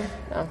cider?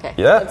 Okay.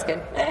 Yeah. That's good.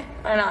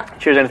 Why not?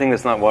 Cheers anything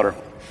that's not water.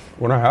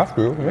 When I have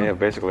to. Yeah. Yeah,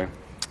 basically.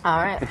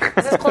 All right.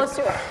 This is close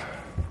to it.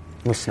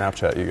 Let's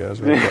Snapchat you guys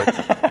real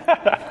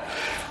quick.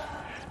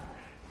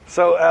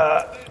 So,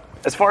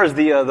 as far as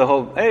the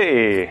whole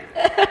hey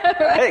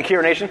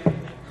Akkira Nation.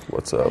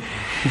 What's up?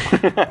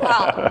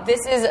 Wow.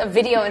 This is a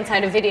video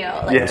inside a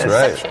video. Like Yes. That's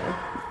right. Inception.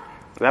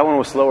 That one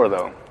was slower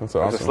though. That's It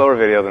was a awesome. slower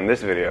video than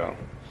this video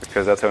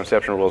because that's how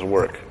Inception rules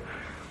work.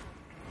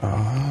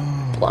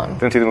 Blown.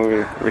 Didn't see the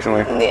movie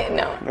recently. Yeah,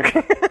 no.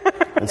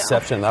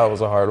 Inception, that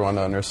was a hard one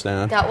to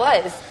understand. That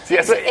was.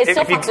 Yeah, so it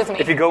still if you- fucks with me.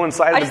 if you go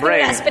inside I the just think of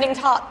brain, that spinning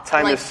top.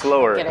 Time like, is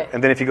slower, Get it.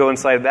 and then if you go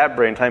inside that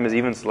brain, time is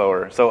even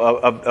slower. So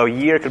a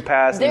year could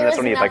pass, and There that's is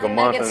only like a nothing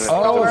month. that And gets then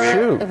Oh, slower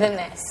shoot. than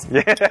this.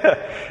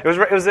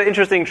 it was an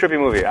interesting, trippy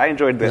movie. I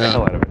enjoyed the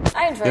hell out of it.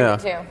 I enjoyed Yeah. it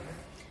too.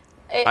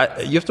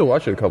 It, You have to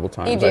watch it a couple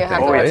times. you do I have think,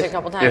 to watch right? it a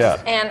couple times, Yeah.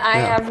 and I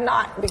Yeah. have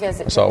not because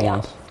it I saw took it me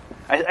once. out.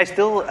 I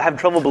still have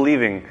trouble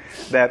believing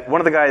that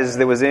one of the guys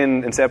that was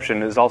in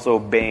Inception is also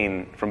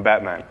Bane from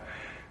Batman.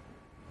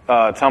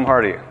 Tom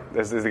Hardy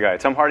is the guy.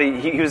 Tom Hardy,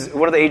 he was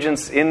one of the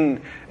agents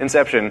in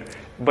Inception,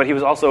 but he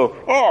was also,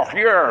 oh,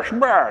 yes,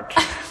 Bat.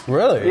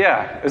 Really?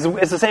 Yeah,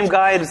 it's the same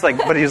guy, just like,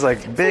 but he's like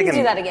big Please and...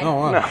 do that again. Oh,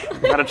 wow. No,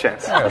 not a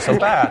chance. Yeah, it's a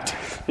bat.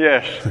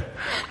 Yes.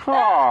 Oh.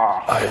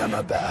 I am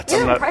a bat.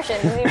 Your not-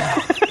 impressions, you know.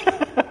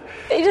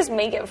 They just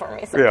make it for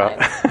me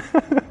sometimes.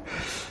 Yeah.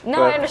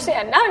 Now I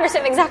understand. Now I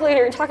understand exactly what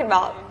you're talking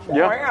about.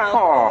 Yeah.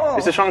 Oh.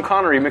 It's a Sean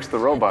Connery mixed the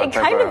robot. It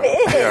type kind of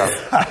is.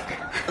 Yeah.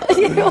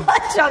 You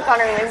watch Sean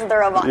Connery mix with the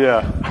robot.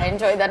 Yeah. I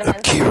enjoyed that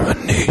immensely.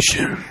 Akkira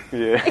Nation.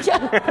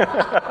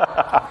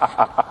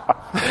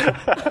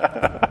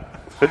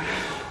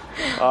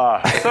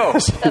 So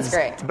That's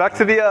great. back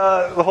to the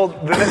whole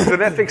the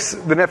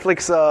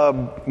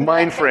Netflix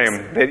mind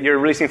frame that you're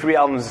releasing 3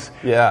 albums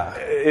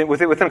Yeah.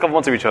 within a couple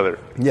months of each other,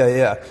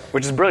 Yeah.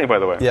 which is brilliant, by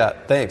the way. Yeah,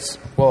 thanks.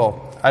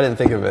 Well, I didn't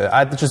think of it.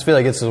 I just feel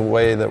like it's the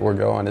way that we're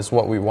going. It's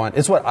what we want.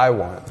 It's what I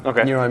want.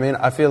 Okay. You know what I mean?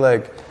 I feel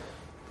like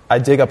I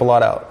dig up a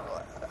lot of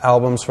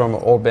albums from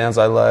old bands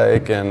I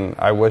like, and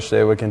I wish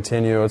they would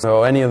continue.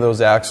 So any of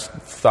those acts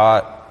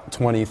thought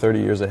 20, 30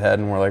 years ahead,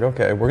 and we're like,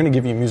 okay, we're going to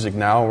give you music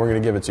now, and we're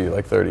going to give it to you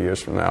like 30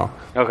 years from now.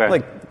 Okay.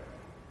 Like,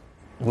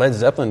 Led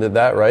Zeppelin did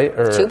that, right?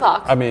 Or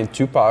Tupac. I mean,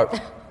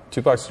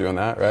 Tupac's doing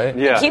that, right?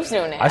 Yeah. Keeps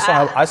doing it. I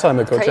saw him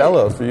at Crazy.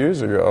 Coachella a few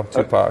years ago,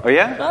 Tupac. Oh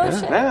yeah. Oh,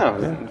 shit.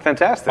 Yeah.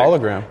 Fantastic.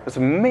 Hologram. That's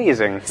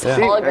amazing. Yeah.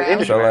 Hologram.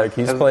 industry, So man. like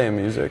he's Has- playing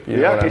music, you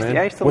Yeah, know what I he's- mean?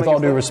 yeah, he's still With all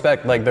making due stuff.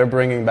 respect, like they're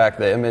bringing back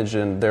the image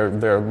and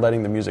they're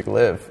letting the music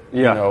live.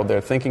 Yeah. You know,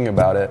 they're thinking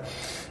about it,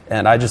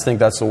 and I just think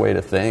that's the way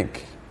to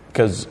think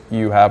because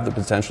you have the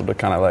potential to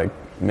kind of like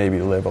maybe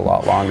live a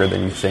lot longer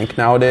than you think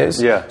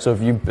nowadays. Yeah. So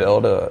if you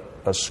build a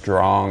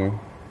strong,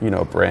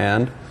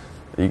 brand,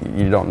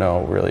 you don't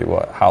know really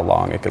how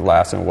long it could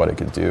last and what it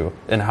could do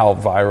and how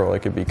viral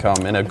it could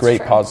become in a great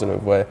true.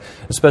 positive way,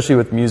 especially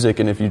with music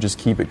and if you just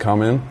keep it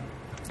coming.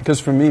 Because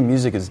for me,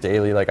 music is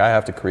daily. Like, I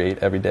have to create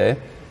every day.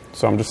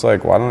 So I'm just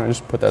like, why don't I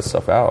just put that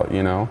stuff out,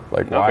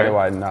 Like, why Okay. do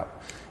I not?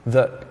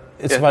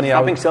 It's Yeah, funny.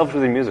 Stop being selfish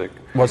with your music.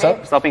 What's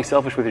up? Stop being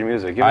selfish with your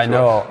music. Give it I to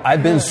know. us.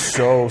 I've been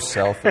so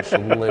selfish,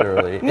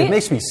 literally. It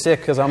makes me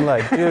sick because I'm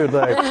like, dude,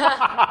 like,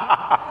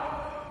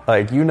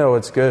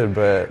 it's good,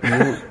 but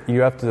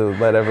you have to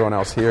let everyone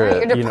else hear it.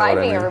 You're You know what I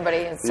depriving mean? everybody.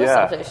 It's so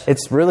Yeah. selfish.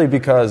 It's really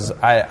because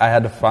I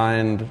had to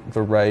find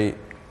the right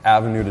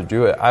avenue to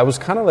do it. I was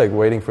kind of like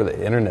waiting for the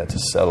internet to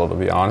settle, to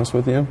be honest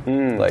with you.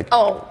 Like,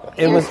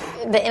 it was.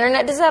 the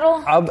internet to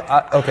settle.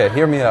 Okay,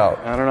 hear me out.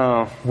 I don't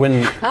know.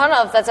 When I don't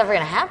know if that's ever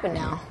going to happen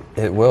now.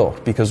 it will,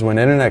 because when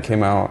internet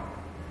came out,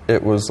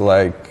 it was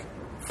like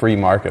free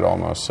market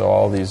almost. So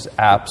all these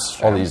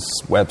apps, all these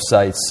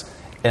websites,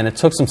 and it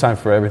took some time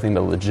for everything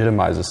to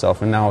legitimize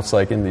itself. And now it's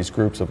like in these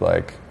groups of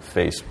like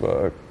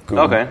Facebook,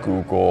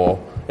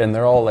 Google, and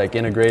they're all like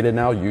integrated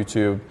now.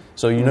 YouTube.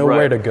 So you know Right.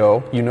 where to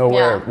go. You know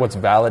Yeah. what's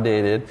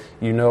validated.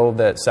 You know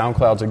that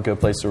SoundCloud's a good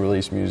place to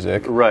release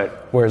music. Right.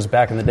 Whereas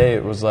back in the day,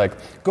 it was like,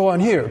 go on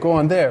here, go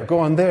on there, go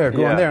on there,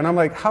 go Yeah. on there. And I'm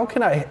like, how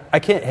can I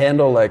can't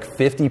handle like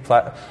 50,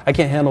 I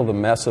can't handle the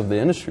mess of the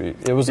industry.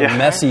 It was a Yeah.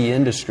 messy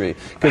industry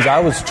because I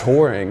was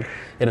touring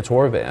in a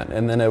tour van.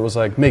 And then it was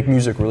like, make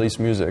music, release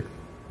music.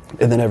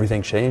 And then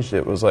everything changed.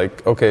 It was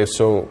like, okay,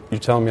 so you're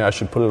telling me I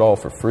should put it all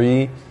for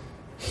free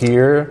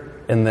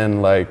here and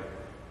then like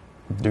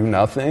do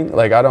nothing?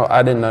 Like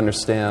I didn't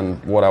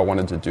understand what I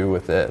wanted to do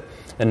with it.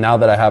 And now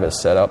that I have it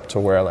set up to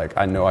where like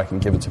I know I can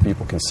give it to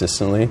people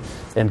consistently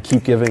and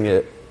keep giving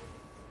it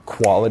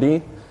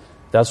quality,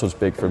 that's what's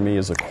big for me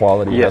is the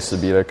quality has to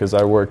be there because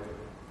I work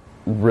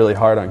really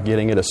hard on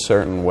getting it a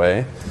certain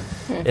way.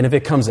 And if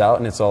it comes out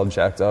and it's all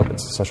jacked up,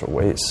 it's such a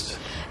waste.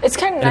 It's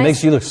kind of nice. It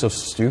makes you look so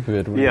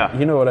stupid.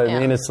 You know what I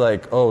mean? It's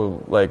like,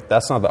 oh, like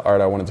that's not the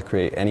art I wanted to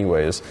create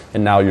anyways,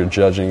 and now you're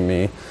judging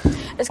me.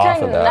 It's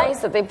kind of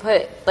nice that they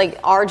put, like,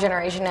 our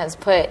generation has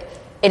put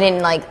it in,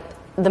 like,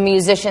 the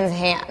musicians'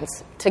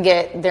 hands to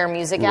get their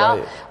music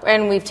out.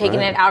 And we've taken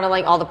it out of,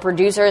 like, all the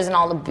producers and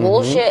all the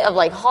bullshit of,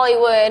 like,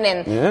 Hollywood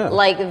and,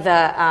 like,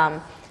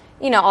 the,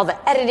 you know, all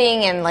the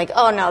editing and, like,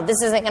 oh, no,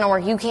 this isn't going to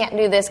work. You can't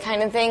do this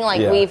kind of thing.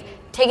 Like, we've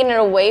taken it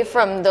away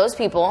from those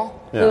people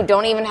who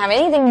don't even have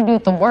anything to do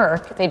with the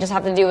work. They just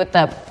have to do with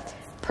the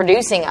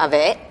producing of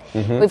it.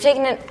 We've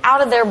taken it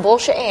out of their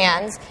bullshit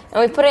hands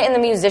and we've put it in the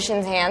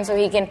musician's hands so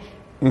he can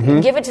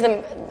give it to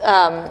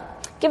them,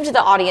 give it to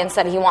the audience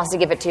that he wants to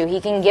give it to. He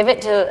can give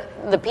it to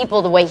the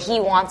people the way he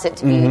wants it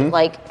to be,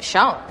 like,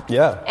 shown.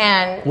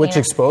 And which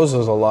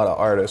exposes a lot of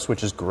artists,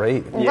 which is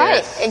great. Right,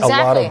 exactly. A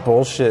lot of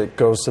bullshit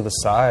goes to the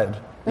side.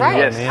 Right.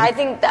 Yes. I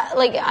think that,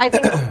 like,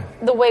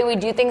 the way we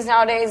do things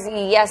nowadays,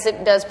 yes,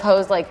 it does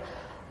pose, like,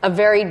 a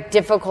very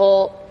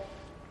difficult.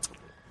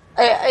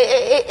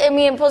 I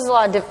mean, it poses a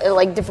lot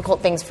of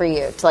difficult things for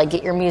you to, like,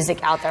 get your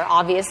music out there,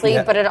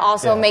 obviously, but it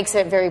also makes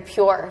it very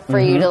pure for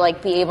you to,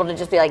 like, be able to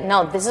just be like,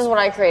 no, this is what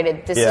I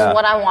created, this is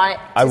what I want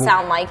it to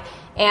sound like,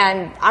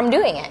 and I'm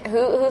doing it.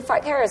 Who the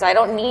fuck cares? I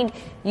don't need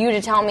you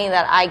to tell me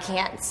that I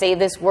can't say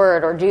this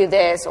word or do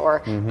this,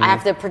 or I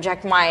have to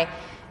project my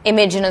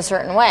image in a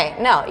certain way.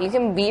 No, you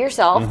can be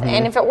yourself,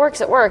 and if it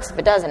works, it works. If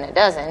it doesn't, it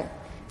doesn't.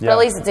 But at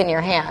least it's in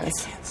your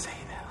hands. I can't say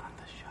that on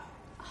the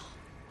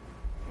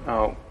show.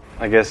 Oh,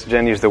 I guess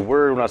Jen used the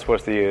word we're not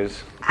supposed to use.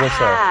 What's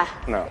that?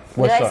 No.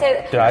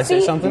 Did I say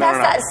something? That's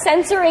that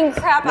censoring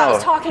crap I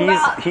was talking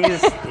about.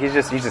 He's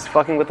just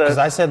fucking with us. Because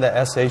I said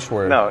the SH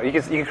word. No, you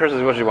can curse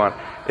as much as you want.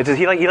 It's just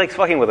he likes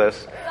fucking with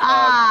us.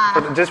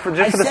 Just for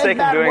the sake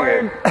of doing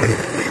it.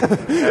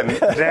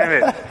 Damn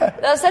it.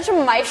 That was such a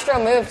maestro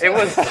move. Too. It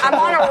was. I'm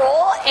on a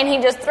roll, and he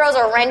just throws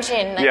a wrench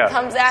in and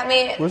comes at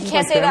me.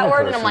 Can't say that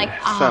word, and I'm like,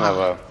 son of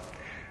a.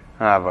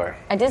 Ah, boy.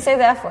 I did say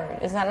the F word.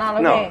 Is that not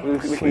okay? No,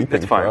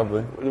 it's fine.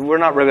 Probably. We're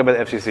not regulated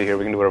by the FCC here.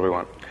 We can do whatever we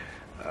want.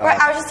 Right,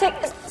 I was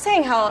just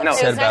saying how it's not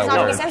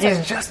to be censored.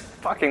 He's just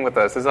fucking with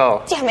us, is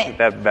all. Damn it.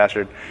 That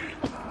bastard.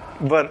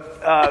 But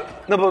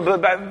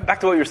back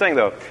to what you were saying,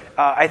 though.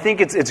 I think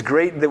it's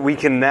great that we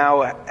can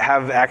now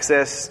have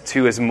access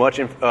to as much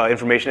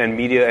information and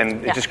media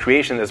and just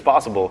creation as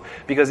possible,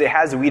 because it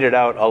has weeded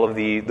out all of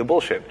the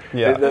bullshit.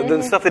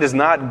 The stuff that is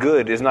not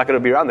good is not going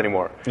to be around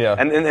anymore.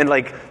 And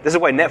like, this is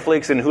why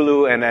Netflix and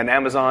Hulu and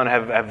Amazon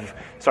have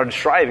started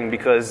striving,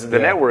 because the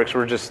networks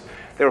were just,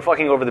 they were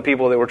fucking over the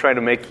people that were trying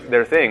to make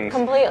their things.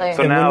 Completely.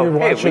 So now, when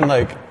you're watching,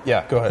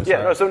 go ahead.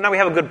 Yeah, so now we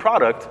have a good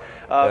product.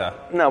 No,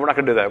 we're not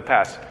going to do that.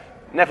 Pass.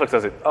 Netflix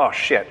does it. Oh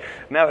shit!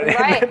 Now,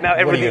 now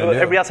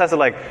everybody else has to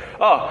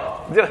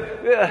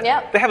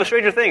they have a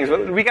Stranger Things.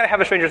 We got to have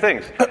a Stranger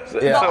Things.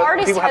 The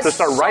artist people have to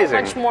start so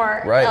rising. much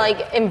more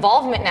like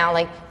involvement now.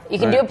 Like, you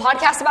can do a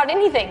podcast about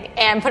anything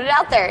and put it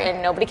out there,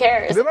 and nobody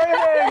cares.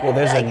 Well,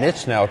 there's a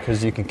niche now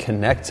because you can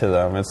connect to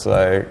them. It's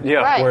like,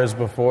 whereas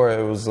before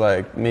it was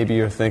like, maybe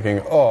you're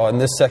thinking, oh, in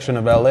this section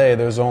of LA,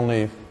 there's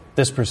only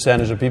this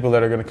percentage of people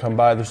that are going to come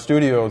by the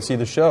studio and see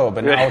the show.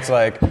 But now it's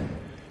like,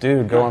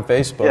 dude, go on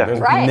Facebook. There's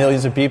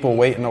millions of people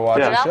waiting to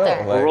watch the show.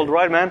 Like,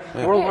 worldwide, man.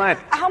 Worldwide.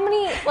 How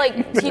many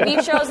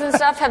TV shows and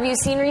stuff have you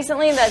seen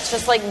recently that's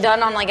just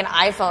done on an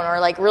iPhone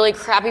or really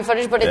crappy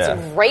footage, but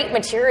it's great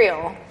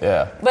material?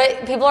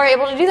 But people are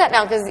able to do that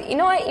now because, you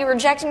know what? You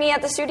reject me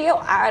at the studio,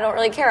 I don't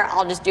really care.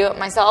 I'll just do it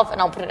myself and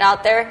I'll put it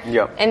out there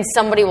and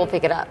somebody will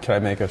pick it up. Can I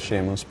make a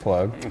shameless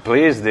plug?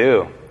 Please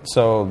do.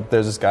 So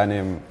there's this guy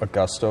named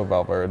Augusto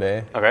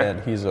Valverde,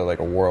 and he's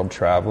a world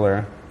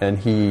traveler, and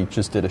he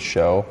just did a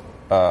show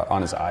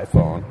on his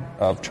iPhone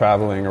of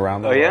traveling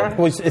around the world.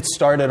 Well, it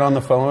started on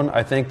the phone,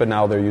 I think, but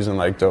now they're using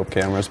dope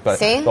cameras. But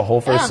the whole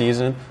first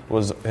season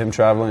was him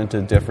traveling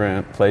to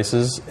different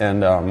places,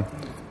 and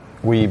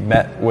we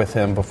met with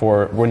him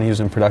before when he was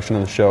in production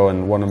of the show,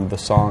 and one of the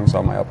songs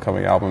on my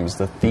upcoming album is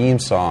the theme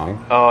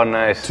song. Oh,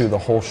 nice. To the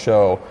whole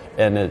show,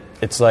 and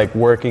it's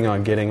working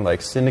on getting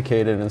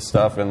syndicated and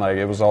stuff, and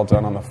it was all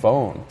done on the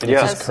phone. And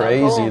it's just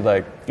crazy,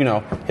 so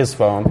cool. His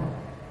phone,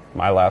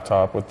 my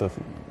laptop with the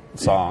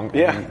song,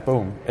 and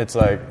boom, it's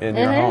in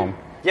your home.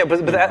 Yeah,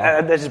 but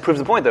that just proves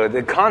the point, though.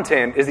 The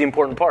content is the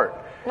important part.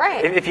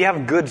 Right. If you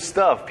have good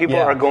stuff, people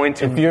Yeah. are going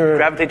to If you're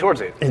gravitate towards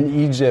it. in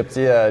Egypt,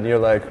 yeah, and you're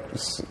like,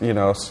 you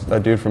know, a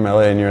dude from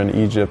LA, and you're in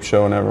Egypt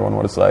showing everyone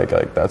what it's like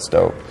that's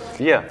dope.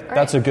 Yeah.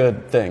 That's a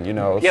good thing, you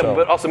know. Yeah, so.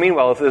 but also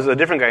meanwhile, if there's a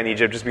different guy in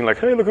Egypt just being like,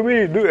 "Hey, look at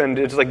me," dude, and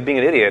it's like being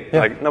an idiot. Yeah.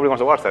 Like nobody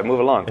wants to watch that. Move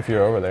along. If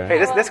you're over there. Hey,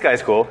 this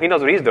guy's cool. He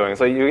knows what he's doing.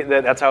 So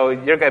that's how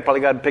your guy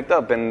probably got picked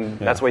up, and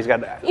that's why he's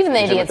got. Even the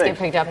he's in idiots thing. get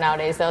picked up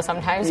nowadays, though,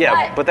 sometimes.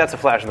 Yeah, but that's a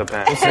flash in the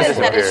pan.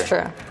 that is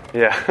true.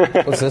 Yeah.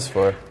 What's this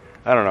for?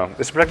 I don't know.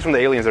 It's protection from the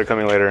aliens that are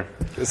coming later.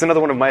 It's another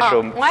one of my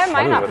show. Why am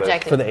I not with it.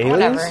 protected? For the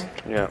aliens? Whatever.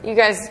 Yeah. You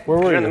guys. Where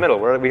were You're you? in the middle.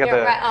 We got You're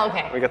the. right. Oh,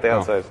 okay. We got the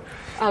outside.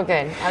 Oh, good.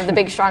 I have the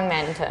big, strong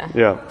men to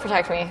Yeah.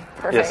 protect me.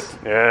 Perfect.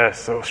 Yes,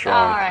 so strong.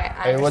 All right.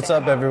 I Hey, what's up,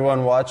 understand.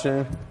 everyone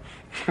watching?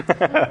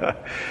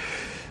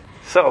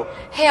 So,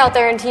 Hey, out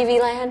there in TV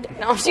land.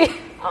 No, I'm just-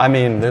 I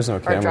mean, there's no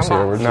cameras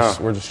drum here. box.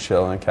 We're just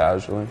chilling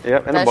casually. yeah,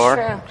 in a That's bar,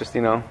 true. just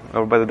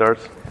over by the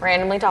darts.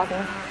 randomly talking.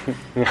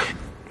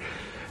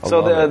 So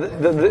love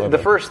it. Love the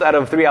it. first out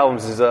of 3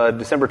 albums is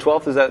December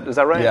 12th. Is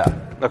that right? Yeah.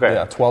 Okay.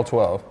 Yeah,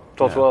 12/12.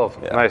 12/12.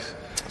 Yeah. Nice.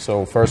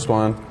 So first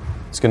one,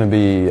 it's gonna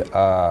be.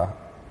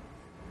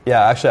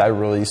 Actually, I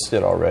released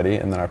it already,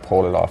 and then I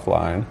pulled it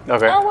offline.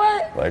 Okay. Oh,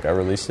 what? Like I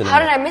released it. How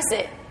did I miss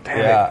it?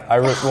 Yeah,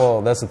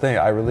 well, that's the thing.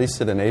 I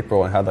released it in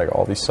April and had like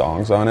all these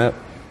songs on it,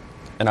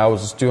 and I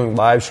was doing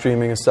live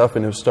streaming and stuff,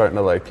 and it was starting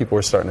to like people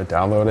were starting to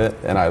download it,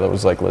 and I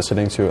was like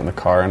listening to it in the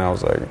car, and I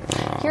was like,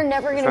 oh. You're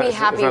never going to be It's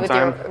happy not with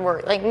your time.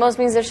 work. Like most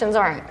musicians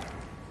aren't.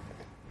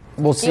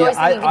 Well, see, always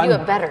think you can do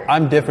it better.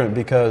 I'm different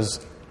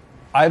because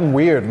I'm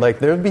weird. Like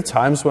there would be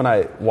times when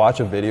I watch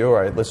a video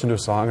or I listen to a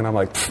song and I'm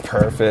like,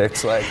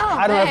 perfect. Like Oh,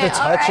 I don't have man, to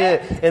touch all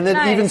right. it, and then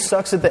it even Nice.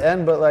 sucks at the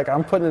end. But like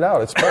I'm putting it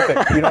out. It's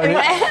perfect. You know what I mean?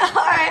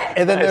 All right.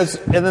 And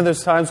then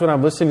there's times when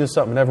I'm listening to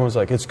something and everyone's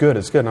like, it's good,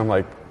 and I'm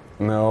like,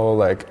 no,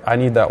 like I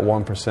need that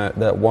 1%.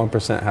 That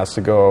 1% has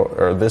to go,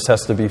 or this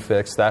has to be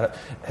fixed. That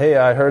hey,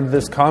 I heard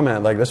this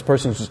comment. Like this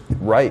person's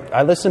right.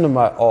 I listen to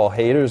my all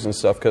haters and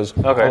stuff because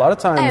Okay. a lot of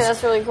times Hey,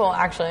 that's really cool,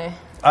 actually.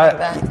 I like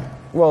that.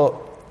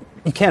 well,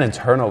 you can't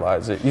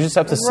internalize it. You just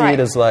have to see Right.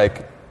 it as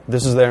like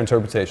this is their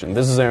interpretation.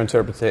 This is their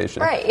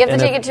interpretation. Right. You have to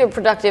And take if- it to a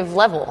productive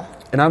level.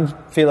 And I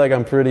feel like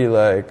I'm pretty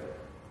like,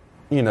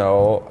 you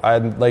know,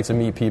 I'd like to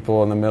meet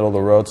people in the middle of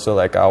the road. So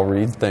like I'll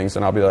read things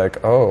and I'll be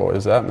like, oh,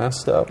 is that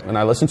messed up? And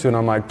I listen to it and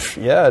I'm like,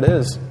 "Pff, yeah, it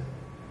is.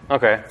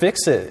 Okay.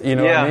 Fix it. You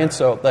know what Yeah. I mean?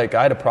 So like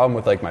I had a problem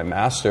with like my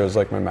masters.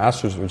 Like my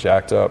masters were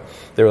jacked up.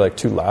 They were like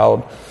too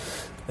loud.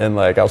 And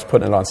like I was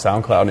putting it on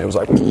SoundCloud and it was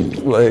like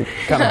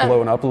kind of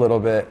blowing up a little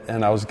bit.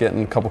 And I was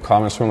getting a couple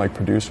comments from like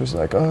producers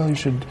like, oh, you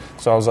should.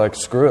 So I was like,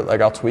 screw it. Like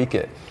I'll tweak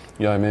it.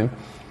 You know what I mean?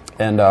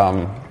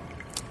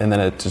 And then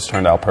it just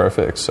turned out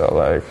perfect. So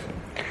like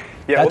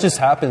Yeah. that just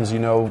happens, you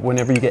know,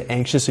 whenever you get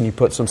anxious and you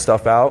put some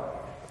stuff out.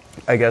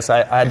 I guess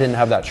I didn't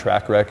have that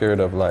track record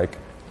of like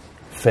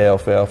fail,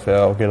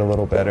 get a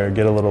little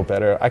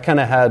better. I kind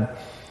of had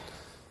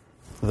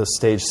the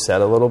stage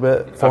set a little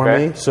bit for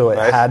Okay. me, so it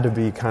Nice. had to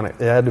be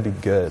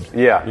good.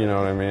 Yeah. You know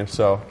what I mean?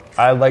 So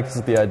I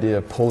liked the idea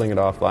of pulling it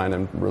offline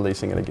and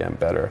releasing it again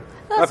better.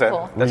 That's Okay,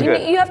 cool. that's you,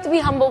 good. you have to be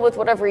humble with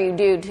whatever you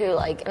do too,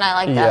 like, and I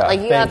like that. Yeah, Like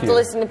you thank have to you.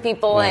 listen to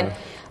people, Yeah. and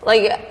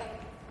like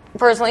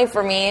personally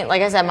for me,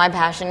 like I said, my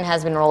passion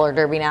has been roller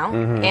derby now,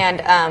 Mm-hmm.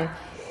 and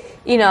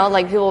you know,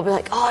 like people will be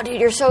like, "Oh, dude,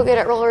 you're so good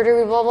at roller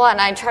derby," blah blah, and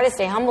I try to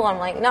stay humble. I'm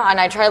like, no, and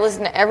I try to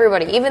listen to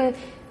everybody, even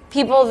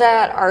people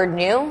that are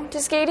new to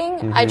skating.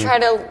 Mm-hmm. I try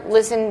to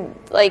listen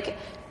like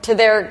to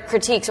their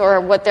critiques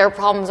or what their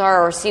problems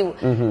are, or see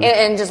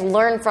and just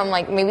learn from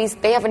like maybe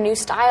they have a new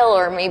style,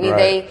 or maybe Right.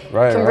 they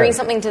Right, can bring right.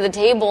 something to the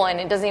table, and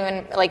it doesn't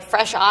even like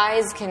fresh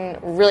eyes can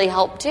really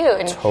help too.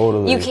 And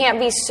Totally. you can't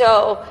be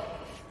so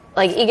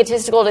like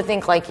egotistical to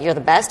think like you're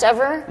the best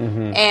ever,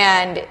 Mm-hmm.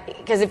 and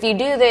because if you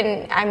do,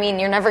 then I mean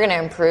you're never going to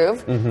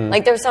improve. Mm-hmm.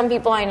 Like there's some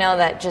people I know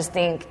that just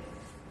think,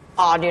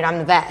 "Oh, dude, I'm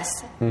the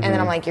best," and then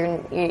I'm like,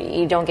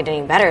 you don't get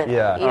any better. Though.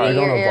 Yeah. you, No, you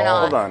don't you're not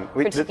Hold on.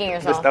 critiquing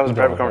yourself. That was a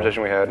private Don't.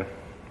 conversation we had.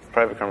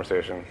 Private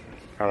conversation.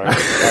 All right.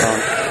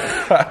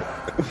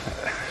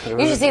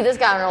 You should see this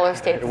guy on roller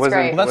skates. It's wasn't-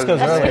 great. Well, that's because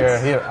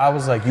That's- earlier I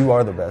was like, you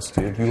are the best,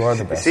 dude. You are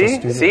the best. Let's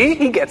do this. See,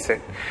 he gets it.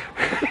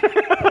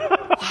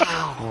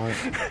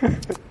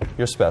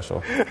 You're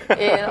special.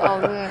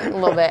 Yeah, a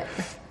little bit.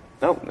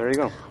 Oh, there you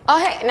go. Oh,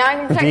 hey, now I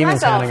can protect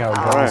Demon's myself. handing out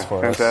All guns right,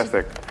 for us.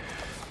 fantastic.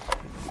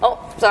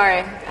 Oh, sorry,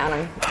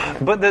 Adam.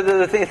 But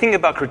the thing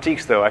about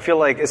critiques, though, I feel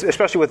like,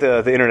 especially with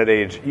the internet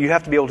age, you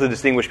have to be able to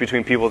distinguish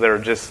between people that are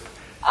just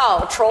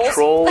Oh, trolls.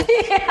 trolls,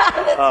 Yeah,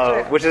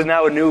 that's true. which is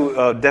now a new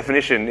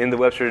definition in the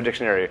Webster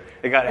Dictionary.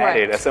 It got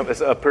Right. added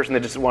as a person that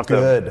just wants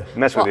Good. to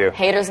mess with Well, you.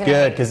 haters gonna Good,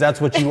 hate. because that's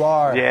what you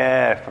are.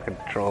 Yeah, fucking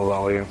trolls,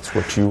 all of you. That's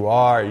what you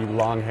are, you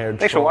long-haired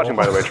Thanks for troll. watching,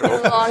 by the way,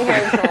 trolls.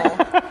 Long-haired troll.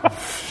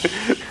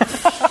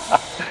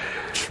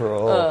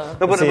 Troll.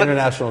 No, It's the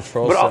international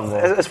troll but symbol.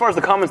 as far as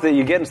the comments that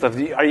you get and stuff,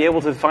 are you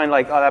able to find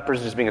like, oh, that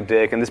person's just being a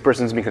dick, and this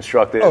person's being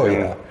constructive? Oh, and-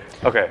 yeah.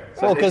 Okay.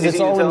 So Well, because it's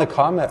easy to all in tell? the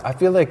comment. I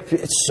feel like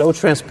it's so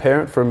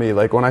transparent for me.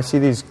 Like when I see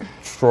these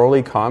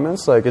trolly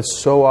comments, like it's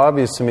so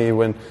obvious to me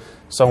when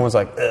someone's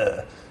like,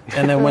 ugh.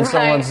 And then when Right.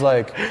 someone's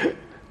like,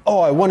 oh,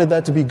 I wanted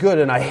that to be good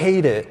and I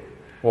hate it.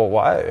 Well,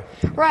 why?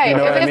 Right. You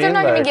know what I if they're mean?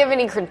 not going Like- to give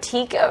any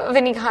critique of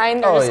any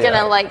kind, they're just going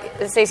to like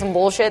say some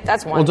bullshit.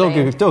 That's one Well,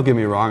 thing. don't get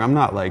me wrong. I'm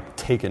not like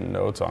taking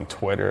notes on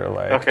Twitter.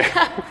 Like, Okay.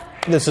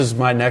 this is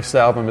my next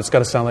album. It's got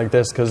to sound like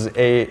this because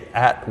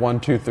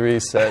 @123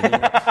 said, you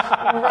know,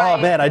 oh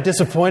man, I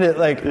disappointed.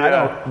 Like, I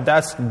don't.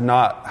 That's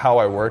not how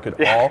I work at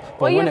all.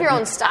 But Well, you when have your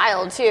own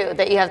style too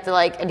that you have to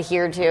like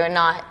adhere to and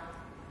not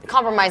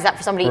compromise that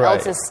for somebody Right.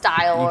 else's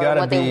style You or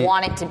gotta what they be-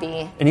 want it to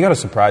be. And you got to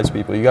surprise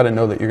people. You got to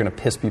know that you're going to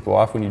piss people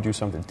off when you do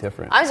something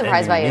different. I'm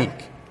surprised and by you.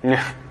 unique.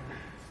 Yeah.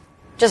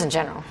 Just in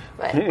general.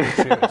 But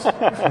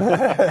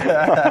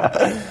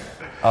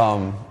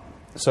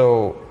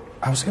So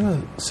I was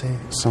going to say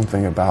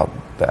something about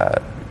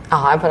that.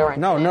 I put it right.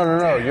 No.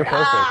 You're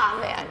perfect. Ah,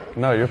 man.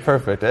 No, you're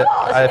perfect.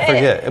 I shit.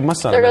 forget. It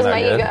must not There have goes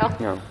been my that ego.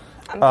 good. Yeah.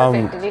 I'm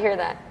perfect. Did you hear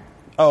that?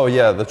 Oh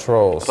yeah, the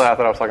trolls. So I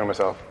thought I was talking to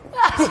myself.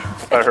 I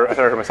thought I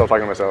heard myself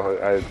talking to myself.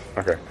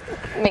 Okay.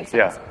 Makes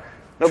sense. Yeah.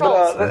 No,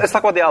 Trolls. but let's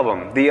talk about the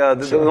album. The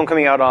one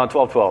coming out on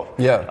 12/12.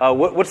 Yeah.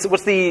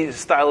 What's the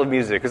style of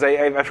music? Because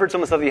I've heard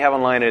some of the stuff you have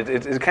online.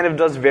 It kind of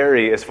does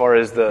vary as far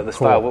as the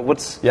style.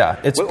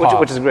 It's pop.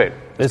 which is great.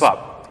 It's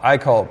pop. I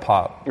call it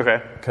pop.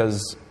 Okay.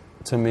 Because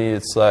to me,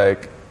 it's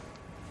like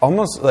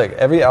almost like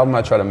every album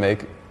I try to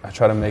make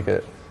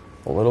it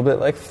a little bit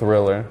like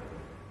Thriller,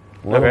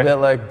 a little Okay. bit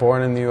like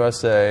Born in the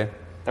USA,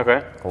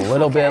 Okay. a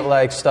little bit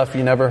like Stuff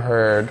You Never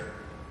Heard.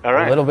 All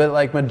right. A little bit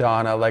like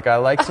Madonna. Like I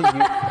like to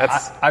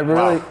use. I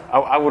really.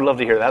 Wow. I would love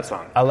to hear that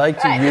song. I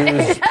like to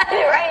use.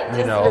 right. You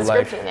Just know, the like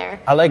description there.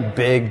 I like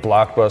big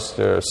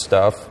blockbuster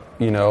stuff.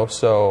 You know,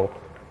 so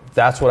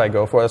that's what I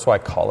go for. That's why I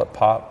call it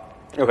pop.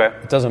 Okay.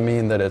 It doesn't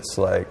mean that it's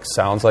like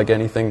sounds like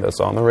anything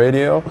that's on the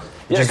radio. It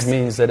Yeah, just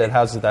means that it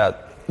has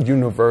that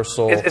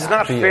universal. It's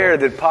not feel. fair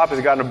that pop has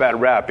gotten a bad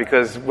rap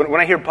because when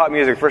I hear pop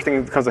music, first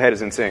thing that comes to my head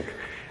is NSYNC.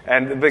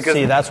 And because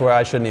See, that's where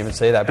I shouldn't even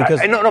say that because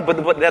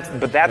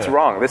but that's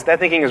wrong. That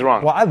thinking is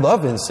wrong. well, I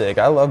love NSYNC.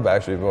 I love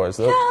Backstreet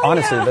Boys.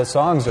 Honestly, the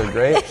songs are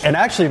great, and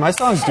actually, my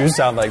songs do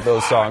sound like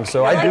those songs.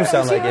 So I do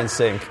sound like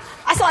NSYNC.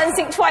 I saw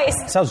NSYNC twice.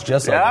 It sounds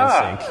just like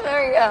Yeah. NSYNC.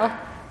 There you go.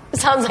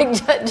 Sounds like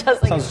just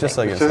like Sounds just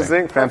like NSYNC,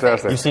 NSYNC.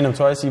 fantastic. You've seen them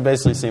twice. You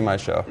basically seen my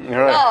show. All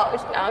right.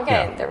 Oh, okay.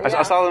 Yeah. There we go.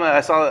 I saw them.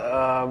 I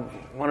saw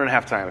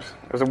 1.5 times.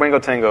 It was a Wango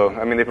Tango.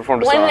 I mean, they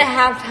performed a song.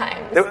 1.5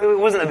 times. It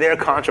wasn't their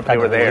concept. They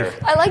were there.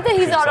 I like that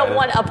he's not a excited.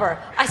 one-upper.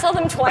 I saw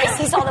them twice.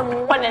 He saw them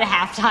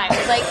 1.5 times.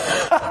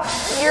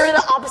 Like, you're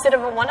the opposite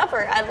of a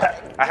one-upper.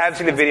 I have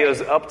seen the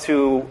videos up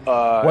to.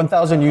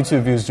 1,000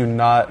 YouTube views do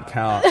not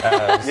count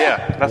as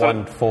Yeah, that's one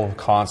what- full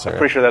concert.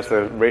 Pretty sure that's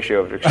the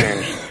ratio of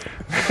exchange.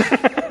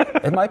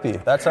 It might be.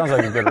 That sounds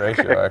like a good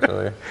ratio,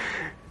 actually.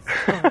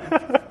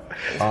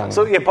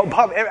 So yeah,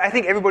 pop. I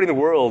think everybody in the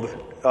world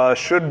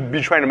should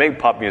be trying to make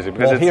pop music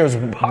because Well, it's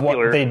here's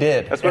popular. what they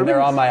did, That's what and it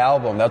they're is. on my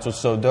album. That's what's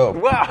so dope.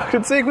 Wow,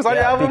 NSYNC was on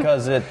your album.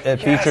 Because it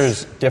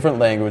features different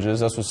languages.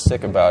 That's what's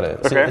sick about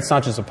it. See, Okay. it's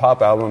not just a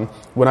pop album.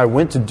 When I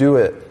went to do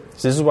it,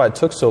 see, this is why it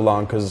took so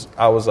long, because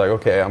I was like,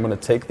 okay, I'm going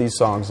to take these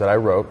songs that I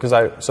wrote, because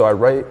I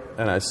write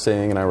and I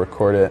sing and I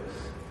record it,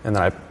 and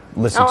then I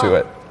listen to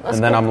it, that's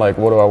and then cool. I'm like,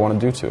 what do I want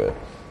to do to it?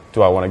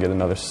 Do I want to get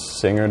another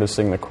singer to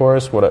sing the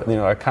chorus?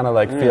 I kind of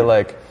like feel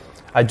like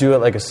I do it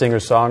like a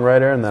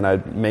singer-songwriter, and then I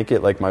make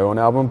it like my own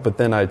album, but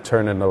then I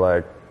turn into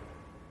like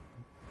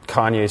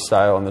Kanye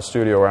style in the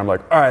studio where I'm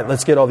like, all right,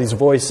 let's get all these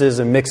voices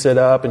and mix it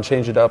up and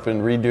change it up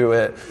and redo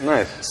it.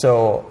 Nice.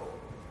 So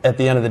at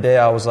the end of the day,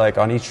 I was like,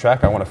 on each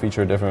track, I want to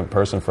feature a different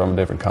person from a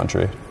different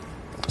country.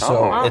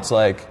 So wow. it's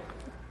like,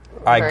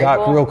 I Very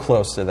got cool. real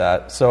close to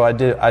that. So I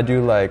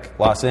do like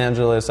Los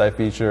Angeles. I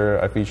feature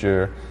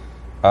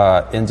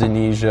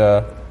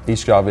Indonesia,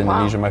 East Java,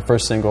 Indonesia. My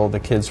first single, the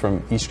kid's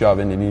from East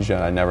Java, Indonesia,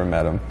 and I never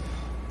met him.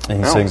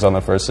 And he sings on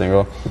the first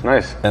single.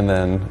 Nice. And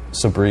then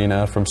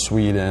Sabrina from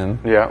Sweden.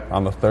 Yeah.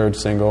 On the third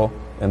single,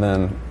 and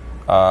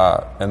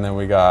then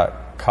we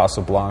got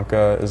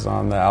Casablanca is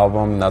on the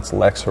album. And that's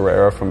Lex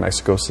Herrera from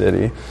Mexico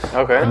City.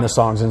 Okay. And the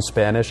song's in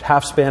Spanish,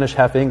 half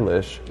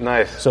English.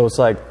 Nice. So it's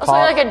like Also,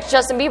 like a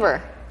Justin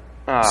Bieber.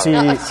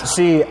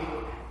 see,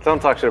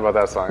 Don't talk shit about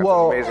that song. It's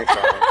Well- an amazing song.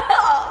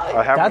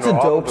 I happen that's to a know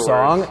all of dope the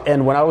song. words.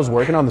 And when I was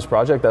working on this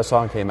project, that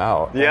song came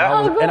out.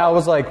 Yeah? And I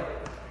was like,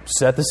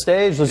 set the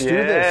stage. Let's do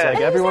this. Yeah. Like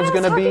Hey, everyone's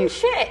someone's gonna be talking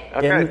shit.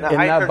 Okay, in now, that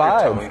I heard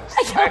vibe. Your tone.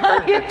 I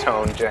heard your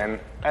tone, Jen.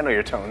 I know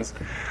your tones.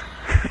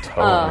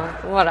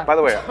 Whatever. By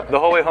the way, the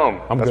whole way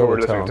home. I'm that's good what we're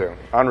with listening tone.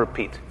 to on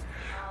repeat.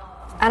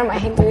 Adam, I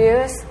hate to do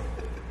this.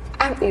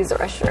 I have to use the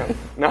restroom.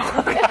 No,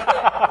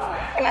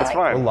 That's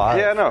fine. live.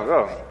 Yeah, no,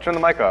 go. Turn the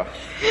mic off.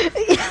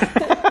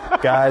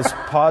 Guys,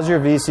 pause your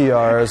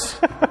VCRs.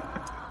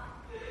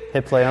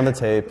 Hit play on the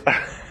tape.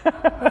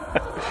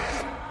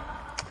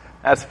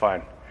 That's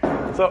fine.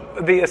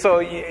 So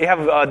you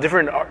have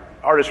different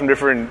artists from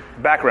different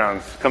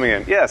backgrounds coming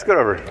in. Yes, good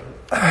over.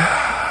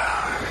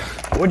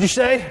 What'd you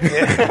say?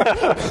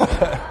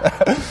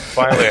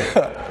 Finally,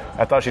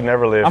 I thought she'd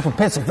never leave. I'm from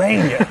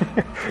Pennsylvania.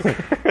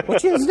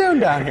 What you guys doing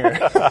down here?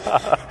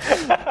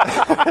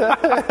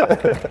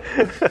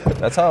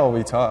 That's how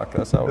we talk.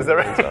 That's how Is that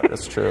right? talk.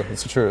 That's true.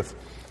 It's the truth.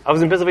 I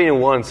was in Pennsylvania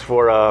once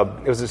for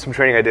it was some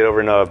training I did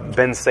over in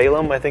Ben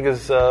Salem, I think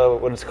is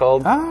what it's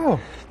called. Oh,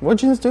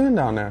 what you doing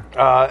down there?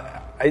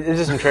 I did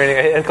just some training.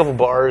 I had a couple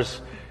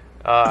bars.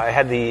 I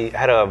had a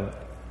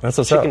That's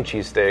what's chicken up.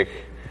 cheesesteak.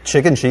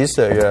 Chicken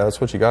cheesesteak, yeah,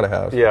 that's what you gotta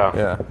have.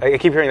 Yeah. I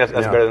keep hearing that's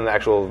Yeah. better than the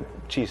actual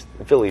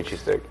Philly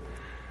cheesesteak.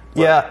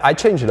 Yeah, I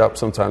change it up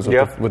sometimes with,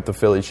 Yeah. with the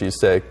Philly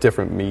cheesesteak,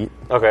 different meat.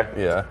 Okay.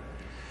 Yeah.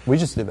 We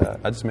just did that.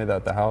 I just made that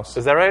at the house.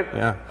 Is that right?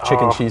 Yeah.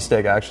 Chicken Oh,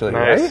 cheesesteak, actually.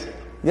 nice. Right?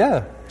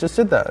 Yeah, just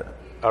did that.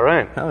 All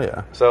right. Hell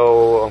yeah.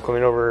 So I'm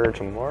coming over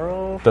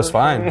tomorrow. That's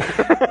fine.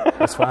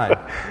 That's fine.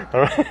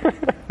 All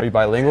right. Are you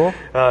bilingual?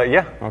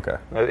 Yeah. Okay.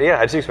 Yeah,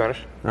 I speak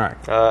Spanish. All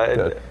right.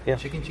 Good. Yeah.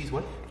 Chicken cheese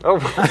what? Oh.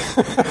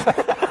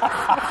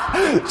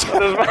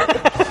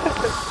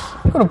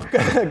 Go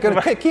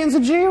to Cans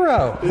of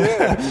Gyro.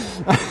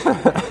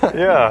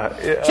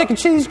 Yeah. Chicken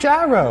cheese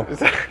gyro.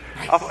 It's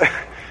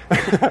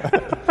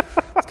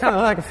kind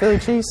of like a Philly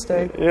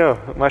cheesesteak. Yeah.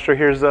 Maestro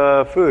here's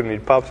food and he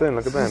pops in.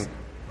 Look at that.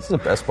 This is the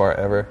best bar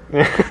ever.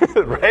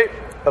 Right?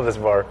 Of this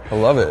bar. I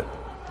love it.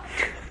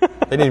 They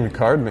didn't even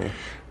card me.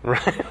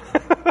 Right.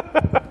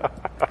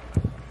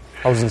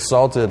 I was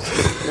insulted.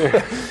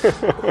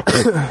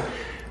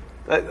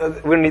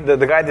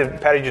 The guy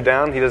that patted you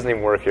down, he doesn't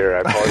even work here. I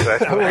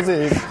apologize.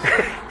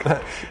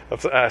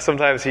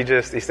 Sometimes he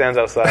stands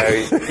outside.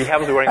 He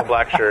happens to be wearing a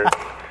black shirt.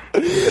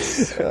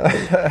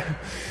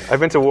 I've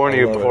meant to warn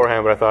you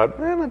beforehand, but I thought,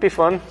 it might be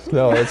fun.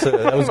 No,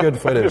 that was good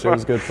footage. It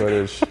was good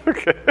footage.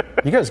 Okay.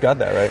 You guys got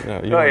that, right? No, you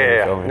Oh, don't know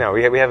yeah. filming. No,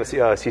 we have a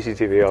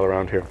CCTV all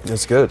around here.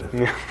 That's good.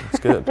 That's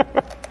good.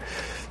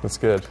 That's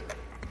good.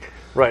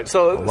 Right.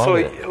 So love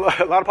it. a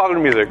lot of popular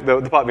music,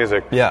 the pop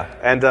music. Yeah.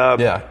 And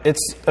Yeah,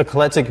 it's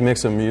eclectic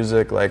mix of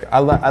music. Like I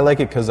like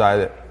it because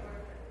I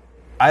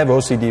have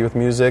OCD with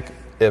music.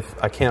 If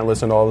I can't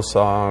listen to all the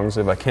songs,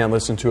 if I can't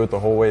listen to it the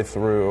whole way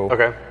through,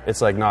 Okay.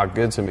 it's like not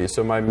good to me.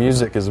 So my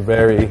music is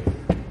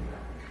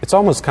it's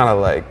almost kind of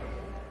like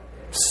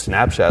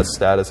Snapchat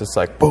status. It's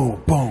like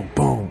boom, boom,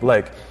 boom.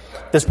 Like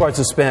this part's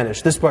in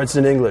Spanish, this part's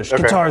in English,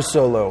 Okay. guitar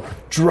solo,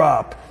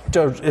 drop.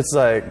 It's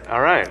like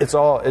all right. it's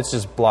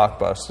just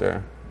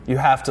blockbuster. You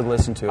have to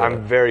listen to it.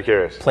 I'm very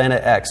curious.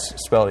 Planet X,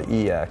 spelled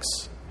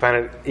EX.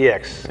 Planet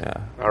EX. Yeah.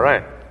 All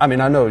right. I mean,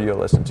 I know you'll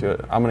listen to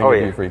it. I'm going to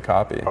give you a free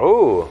copy.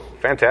 Oh,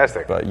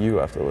 fantastic. But you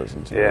have to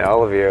listen to it. Yeah,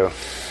 all of you.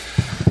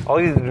 All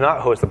of you do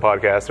not host the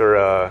podcast or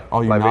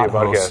All you live not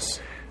video podcast, hosts.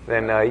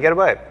 then you got to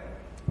buy it.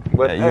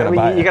 But Yeah, you gotta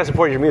buy it. You got to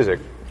support your music.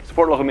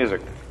 Support local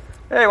music.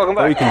 Hey, welcome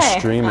back. Or you can Hey.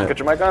 stream it. Get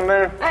your mic on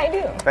there. I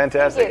do.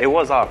 Fantastic. Thank you. It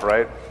was off,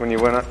 right? When you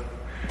went up?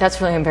 That's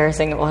really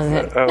embarrassing. It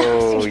wasn't.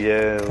 Oh,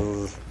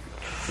 yes.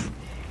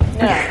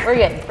 No, we're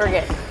good. We're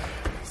good.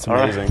 It's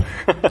amazing.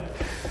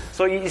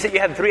 So you said you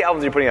had 3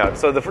 albums you're putting out.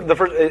 So the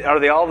first, are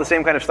they all the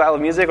same kind of style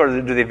of music, or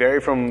do they vary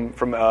from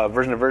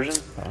version to version?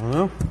 I don't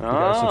know. You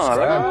guys Oh,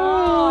 subscribe.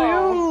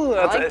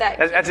 I like that.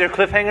 That's your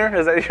cliffhanger?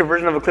 Is that your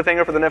version of a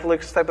cliffhanger for the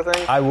Netflix type of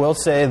thing? I will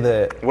say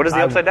that. What is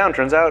the upside down?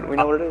 Turns out we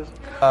know what it is.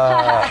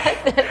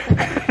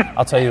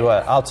 I'll tell you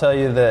what. I'll tell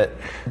you that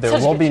there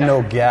Such a will good be show.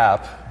 no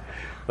gap.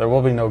 There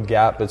will be no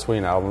gap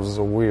between albums. It's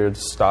a weird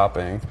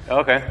stopping.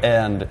 Okay.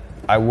 And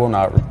it will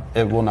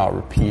not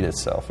repeat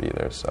itself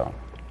either. So.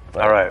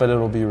 But, All right. But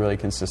it'll be really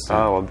consistent.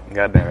 Oh, well,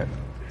 God damn it.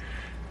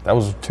 That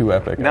was too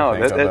epic. No,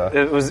 I think,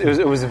 it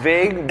was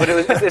vague, but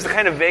it's the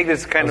kind of vague that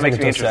kind of It makes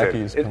was me like a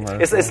Dos interested.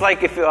 Equis It's commercial.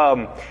 like if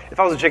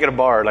I was a chick at a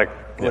bar,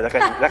 like, boy,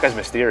 that guy's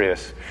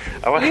mysterious.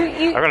 I'm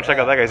gonna check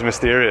out that guy's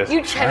mysterious.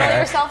 You channel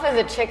yourself as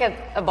a chick at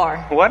a bar.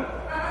 What?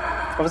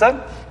 What was that?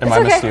 Am It's I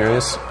okay.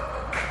 mysterious?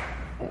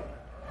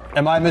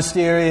 Am I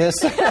mysterious?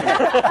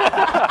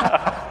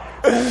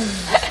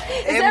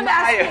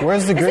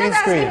 Where's the green Instead of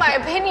screen? asking my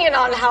opinion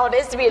on how it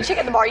is to be a chick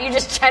at the bar, you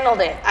just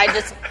channeled it. I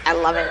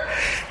love it.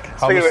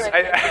 Speaking of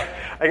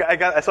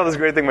it, I saw this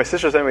great thing. My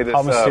sister sent me this.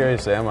 How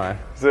mysterious am I?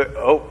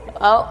 Oh,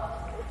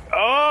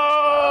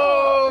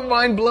 Oh,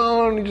 mind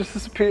blown. He just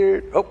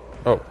disappeared.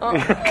 Oh.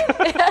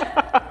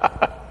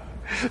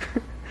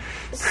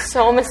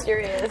 so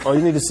mysterious. All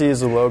you need to see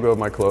is the logo of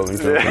my clothing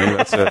company.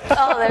 That's it.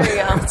 Oh, there we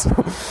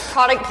go.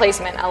 Product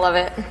placement. I love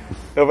it.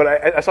 No, but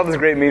I saw this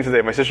great meme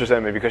today. My sister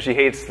sent me because she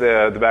hates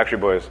the Backstreet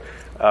Boys.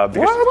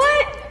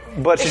 What?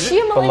 But Is she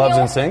a But millennial?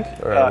 Loves in Sync?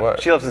 Or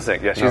what? she loves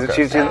NSYNC. Yeah,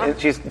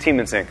 she's Team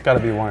NSYNC. Gotta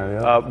be one or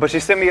the other. But she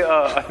sent me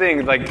a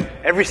thing, like,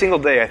 every single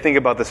day I think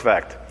about this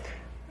fact.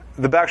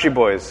 The Backstreet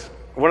Boys,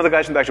 one of the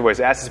guys from the Backstreet Boys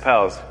asks his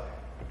pals,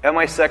 am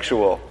I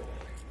sexual?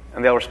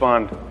 And they'll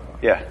respond,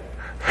 yeah.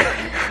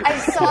 I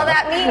saw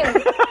that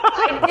meme.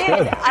 I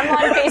did. I'm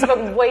on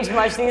Facebook way too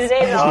much these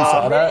days. You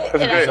saw that?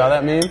 And You saw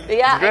that meme?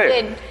 Yeah, I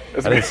great. did.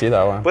 I didn't see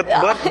that one. But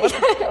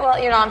Well,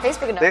 you're not on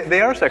Facebook enough.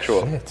 they are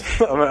sexual. I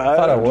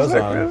thought I was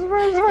on.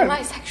 Am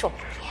I sexual?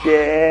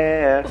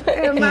 Yeah.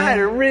 Am I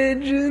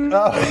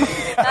original?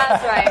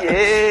 That's right.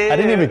 I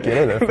didn't even get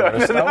it at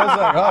first. I was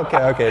like,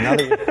 oh, okay.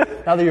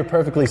 Now that you're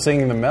perfectly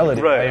singing the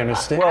melody, Right. I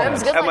understand. I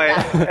was just Am like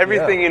I that.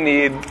 everything you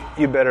need?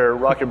 You better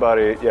rock your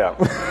body. Yeah.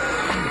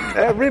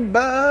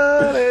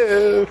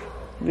 Everybody,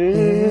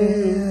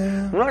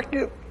 rock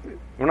it.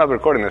 We're not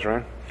recording this,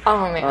 right?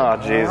 Oh man. Oh,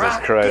 Jesus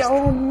Christ.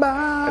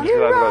 I just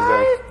realized what I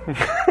was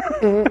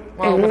doing.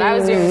 Well, what I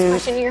was doing was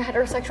questioning your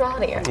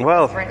heterosexuality.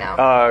 Well, right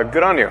now.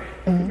 Good on you.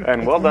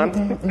 And well done.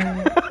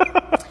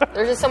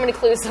 There's just so many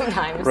clues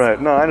sometimes.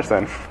 Right. No, I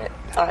understand.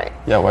 All right.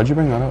 Yeah, why'd you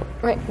bring that up?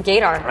 Right.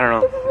 Gaydar. I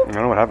don't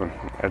know what happened.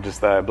 I just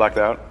blacked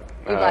out.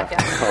 You blacked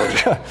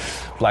out.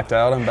 Blacked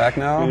out, I'm back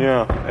now?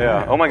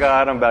 Yeah. Oh my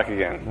God, I'm back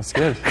again. That's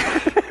good.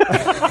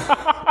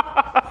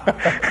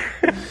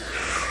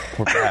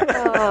 We're back.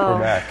 We're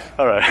back.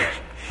 All right.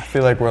 I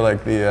feel like we're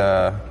like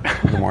the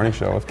morning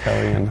show with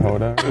Kelly and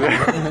Hoda.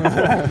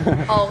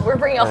 Oh, we're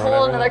bringing a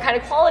whole another kind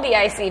of quality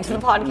I see to the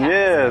podcast.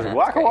 Yes,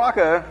 waka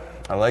waka.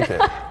 I like it.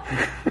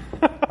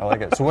 I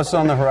like it. So what's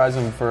on the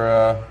horizon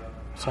for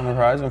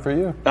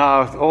you?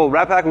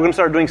 Rat Pack, we're going to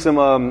start doing some,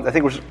 I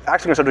think we're actually going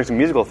to start doing some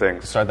musical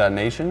things. Start that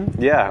nation?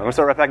 Yeah, we're going to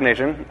start Rat Pack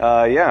Nation.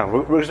 Yeah,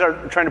 we're going to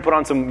start trying to put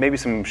on maybe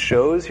some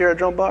shows here at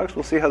Drum Box.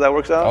 We'll see how that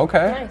works out.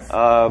 Okay. Nice.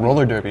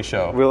 Roller derby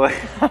show.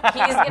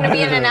 He's going to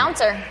be an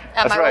announcer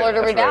at my roller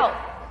derby bout.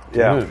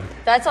 Yeah. Dude.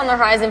 That's on the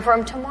horizon for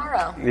him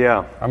tomorrow.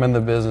 Yeah. I'm in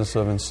the business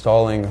of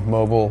installing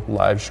mobile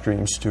live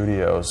stream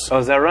studios. Oh,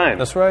 is that right?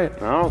 That's right.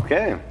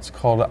 Okay. It's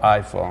called an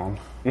iPhone.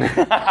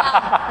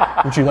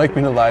 Would you like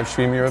me to live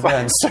stream your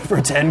events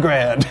for 10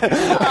 grand?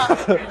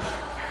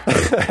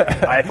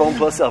 iPhone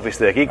plus selfie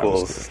stick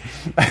equals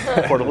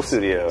portable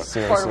studio.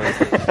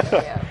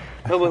 Yeah.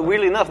 No, but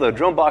weirdly enough, though,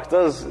 Drone Box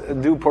does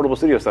do portable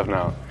studio stuff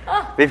now.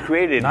 They've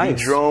created the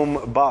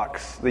Drone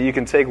Box that you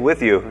can take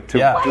with you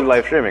to do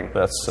live streaming.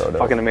 That's so dope.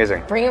 Fucking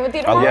amazing. Bring it with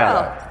you tomorrow.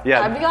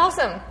 Yeah. That'd be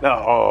awesome.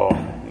 No.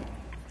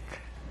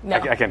 No.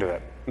 I can't do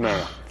that.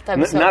 No.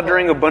 That'd be so Not cool.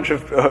 during a bunch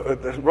of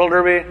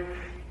roller derby.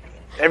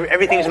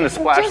 Everything's in the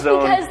splash Just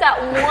zone. because that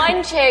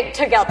one chick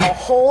took out the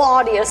whole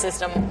audio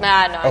system.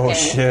 Nah, no, I Oh can't.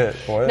 shit!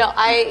 What? No,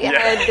 I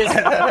had this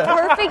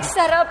perfect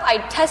setup. I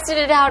tested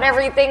it out,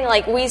 everything.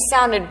 Like, we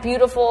sounded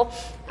beautiful.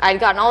 I'd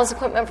gotten all this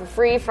equipment for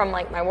free from,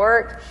 like, my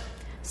work.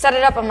 Set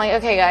it up. I'm like,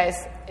 okay,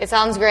 guys, it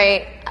sounds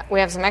great.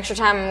 We have some extra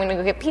time. I'm going to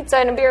go get pizza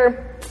and a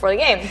beer before the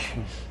game.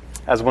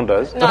 As one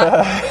does. Not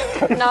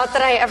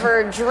that I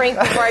ever drink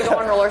before I go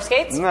on roller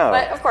skates. No.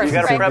 But, of course, You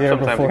got to right. prep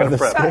sometimes. You got to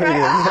prep.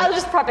 I was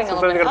just prepping a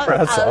little bit. you gotta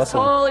prep. I was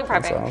totally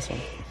prepping. That's awesome.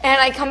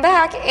 And I come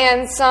back,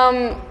 and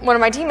one of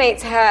my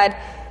teammates had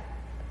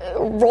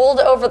rolled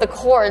over the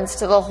cords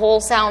to the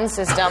whole sound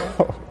system,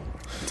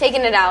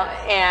 taken it out,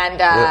 and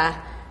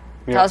that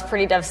was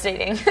pretty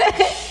devastating.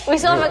 We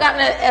still haven't gotten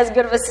as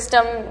good of a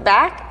system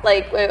back,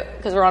 like,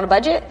 because we're on a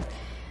budget.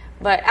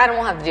 But Adam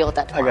will have to deal with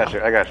that tomorrow.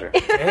 I got you.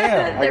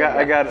 Damn.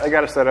 I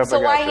got to set up. So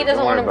why he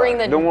doesn't want to bring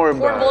the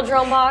portable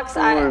drone box?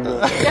 I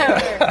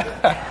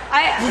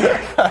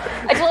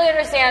totally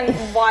understand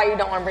why you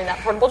don't want to bring that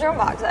portable drone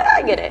box.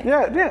 I get it.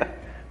 Yeah.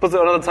 But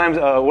another time,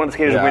 one of the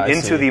skaters went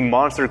into the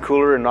monster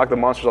cooler and knocked the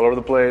monsters all over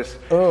the place.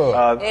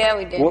 Yeah,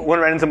 we did.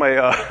 Went right into my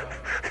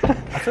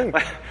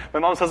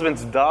mom's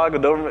husband's dog.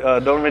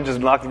 Doberman just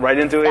knocked right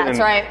into it. That's and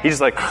right. He's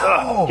just like,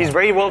 he's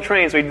very well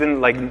trained, so he didn't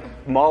like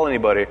maul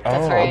anybody.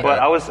 That's right. But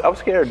I was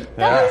scared.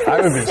 That I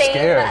was would the be same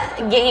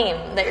scared.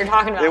 game that you're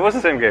talking about. It was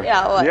the same game.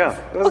 Yeah, it was. Yeah.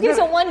 It was Okay, good.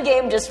 so one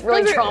game just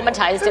really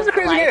traumatized It was him a for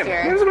crazy life game.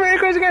 here. It was a very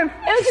crazy game.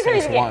 It was a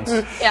crazy game. Once.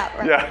 Yeah,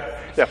 right.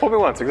 Yeah, fool me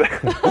once,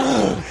 exactly.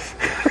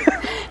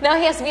 Now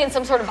he has to be in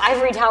some sort of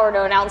ivory tower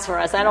to announce for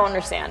us. I don't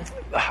understand.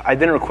 I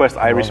didn't request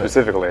Ivory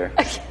specifically,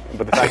 but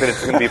the fact that it's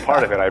going to be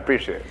part of it, I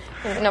appreciate.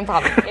 No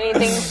problem.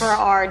 Anything for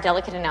our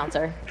delicate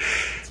announcer.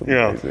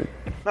 Yeah.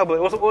 No,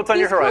 but what's on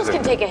These your girls horizon?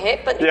 can take a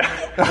hit, but Yeah.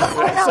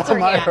 our announcer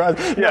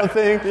can't.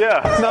 Nothing.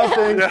 Yeah.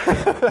 Nothing.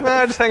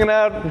 Nah, just hanging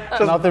out.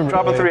 Just Nothing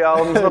dropping really. 3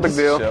 albums. No big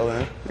deal.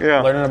 Chilling.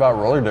 Yeah. Learning about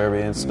roller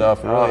derby and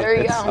stuff. Really. There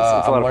you go. It's a lot I'm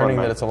of fun, learning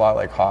man. that it's a lot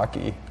like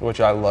hockey, which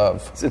I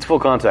love. It's full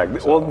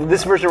contact. Well,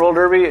 this version of roller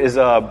derby is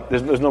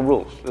there's no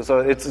rules. So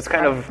it's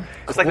kind of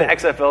it's like the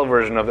XFL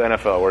version of the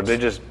NFL where they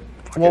just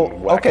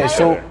fucking whack okay, each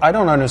so other. I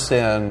don't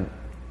understand.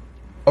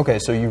 Okay,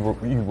 so you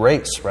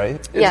race,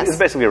 right? Yes. It's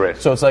basically a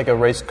race. So it's like a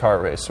race car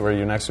race where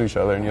you're next to each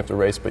other and you have to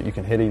race, but you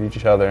can hit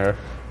each other,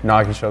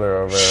 knock each other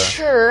over.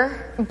 Sure,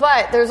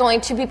 but there's only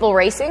 2 people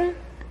racing,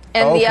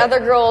 and the Okay. other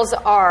girls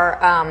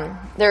are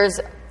there's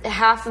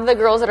half of the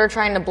girls that are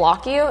trying to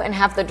block you, and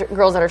half the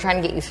girls that are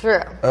trying to get you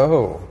through.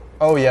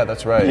 Oh yeah,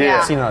 that's right. Yeah.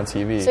 I've seen it on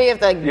TV. So you have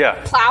to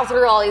plow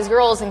through all these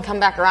girls and come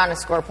back around and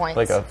score points.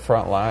 Like a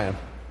front line.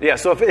 Yeah,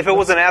 so if it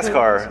was an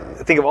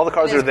NASCAR, think of all the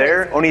cars that are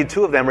there, only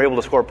 2 of them are able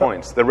to score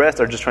points. The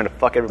rest are just trying to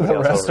fuck everybody The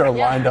else rest over. are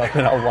lined up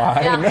in a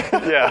line. Yeah.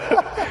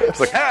 Yeah.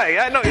 It's like, hey,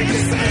 I know.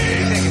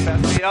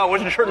 Oh,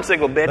 where's your turn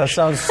signal, bitch? That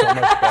sounds so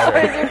much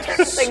better.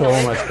 Turn signal.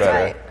 So much That's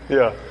better. right.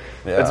 Yeah.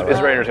 Yeah, It's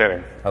very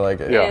entertaining. I like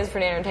it. Yeah. It is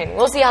pretty entertaining.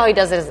 We'll see how he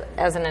does it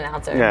as an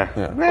announcer. Yeah.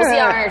 We'll see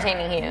how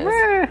entertaining he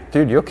is.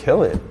 Dude, you'll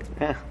kill it.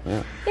 Yeah.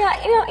 Yeah,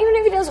 even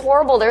if he does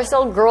horrible, there's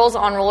still girls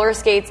on roller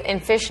skates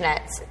and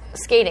fishnets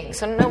skating,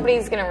 so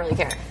nobody's going to really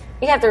care.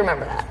 You have to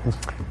remember that.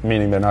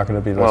 Meaning they're not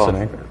going to be Well,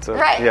 listening.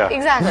 Right, yeah.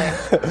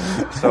 exactly.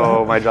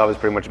 So my job is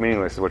pretty much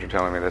meaningless, is what you're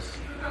telling me. This.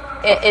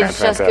 It's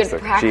just good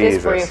Fantastic.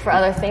 practice for you Jesus. for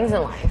other things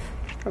in life.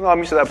 Well, I'm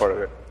used to that part of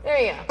it. There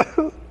you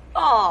go.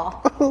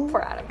 Oh,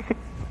 poor Adam.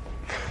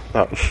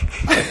 Oh.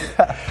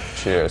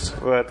 Cheers.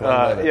 But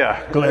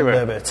yeah. Glenn Anyway.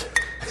 Levitt.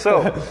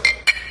 So,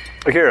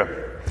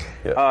 Akkira,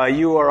 Yeah.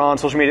 you are on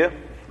social media.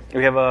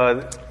 We have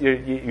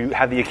you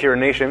have the Akkira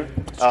Nation.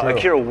 true.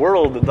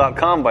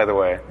 AkkiraWorld.com, by the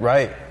way.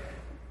 Right.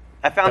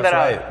 I found That's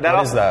that right. out.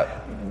 What is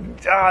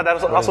that? That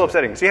was also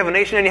upsetting. So you have a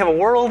nation and you have a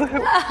world?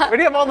 Where do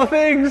you have all the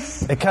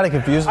things? It kind of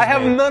confuses I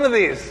have me. none of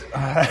these.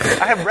 I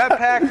have Rat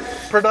Pack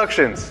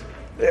Productions.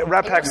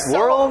 Rat Pack so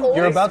World. old.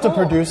 You're about to Cool.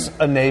 produce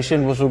a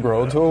nation which will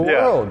grow into a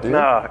Yeah. world, dude.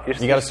 Nah,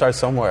 you got to start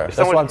somewhere. That's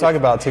someone- what I'm talking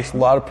about. It takes a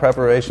lot of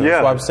preparation. Yeah.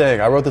 That's what I'm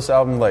saying. I wrote this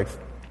album like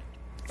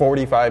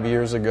 45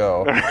 years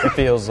ago. It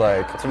feels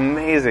like... It's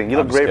amazing. You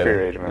look I'm just great for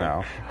your age, kidding.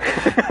 man.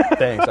 No.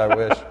 Thanks, I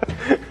wish.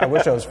 I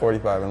wish I was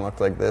 45 and looked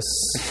like this.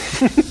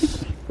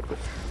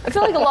 I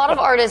feel like a lot of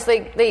artists,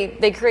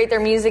 they create their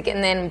music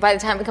and then by the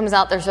time it comes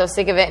out, they're so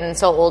sick of it and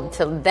so old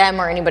to them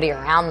or anybody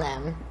around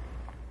them.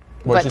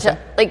 What'd you say?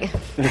 Like,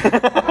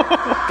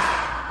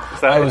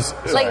 I was...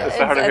 like It's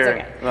hard of it's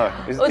hearing. okay. No,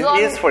 It was long-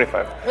 he is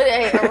 45.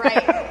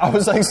 Right. I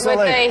was like, so With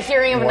like... the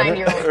hearing of a what?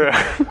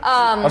 9-year-old.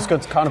 I was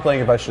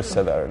contemplating if I should have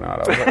said that or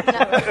not. I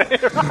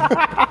was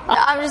like,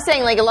 I'm just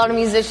saying, like, a lot of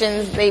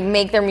musicians, they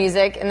make their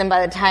music, and then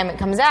by the time it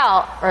comes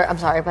out, or I'm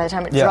sorry, by the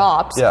time it Yeah,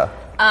 drops, yeah.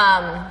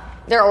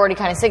 they're already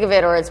kind of sick of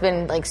it, or it's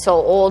been, like, so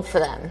old for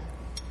them.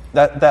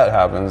 That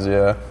happens,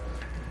 yeah.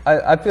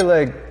 I feel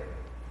like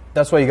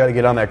that's why you got to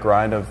get on that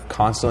grind of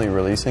constantly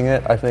releasing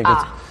it. I think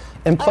it's...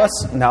 And plus,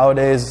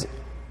 nowadays,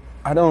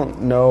 I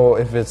don't know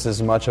if it's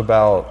as much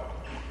about...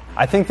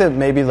 I think that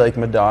maybe like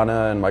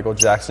Madonna and Michael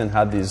Jackson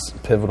had these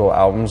pivotal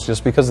albums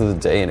just because of the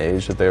day and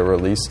age that they were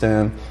released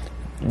in.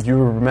 You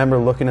remember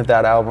looking at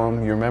that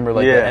album, you remember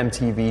like the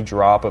MTV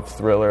drop of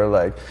Thriller,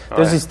 like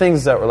there's these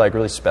things that were like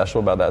really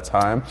special about that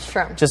time.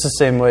 Sure. Just the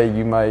same way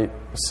you might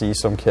see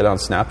some kid on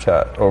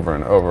Snapchat over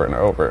and over and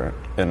over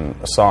in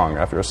a song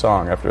after a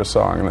song after a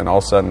song, and then all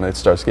of a sudden it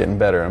starts getting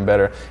better and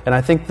better. And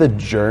I think the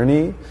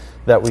journey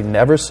that we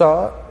never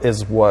saw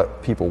is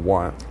what people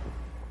want.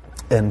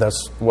 And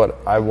that's what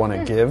I want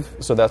to give.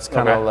 So that's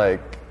kind of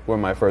like when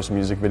my first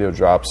music video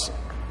drops.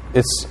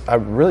 It's a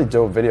really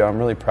dope video. I'm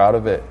really proud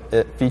of it.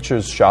 It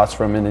features shots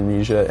from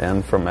Indonesia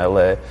and from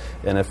LA.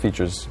 And it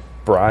features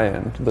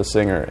Brian, the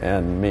singer,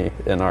 and me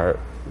in our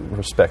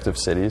respective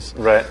cities.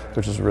 Right.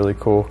 Which is really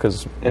cool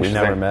because we never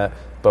Interesting. met.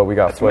 But we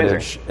got That's footage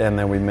amazing. and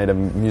then we made a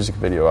music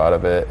video out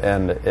of it.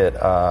 And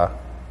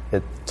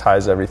it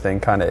ties everything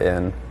kind of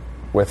in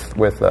with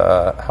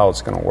how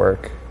it's going to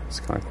work. It's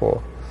kind of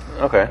cool.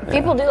 Okay.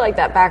 People do like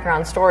that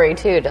background story,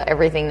 too, to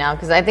everything now,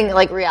 because I think,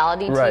 like,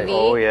 reality TV, Right.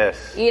 Oh, yes.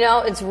 you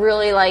know, it's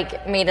really,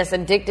 like, made us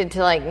addicted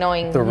to, like,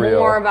 knowing The real.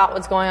 more about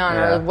what's going on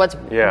Yeah. or what's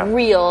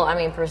real, I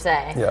mean, per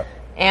se. Yeah.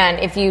 And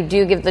if you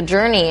do give the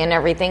journey and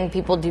everything,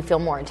 people do feel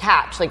more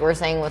attached, like we're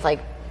saying with, like,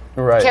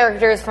 Right.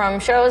 characters from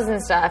shows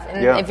and stuff.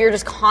 And Yeah. if you're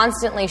just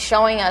constantly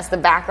showing us the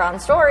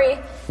background story,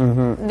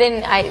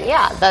 then I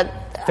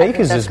Fake think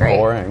is that's just great.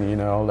 boring, you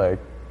know, like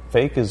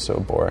fake is so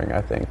boring,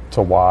 I think,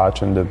 to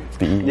watch and to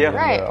be. Yeah. and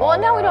Right. to Well, all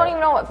now we that, don't even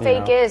know what you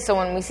fake know? is. So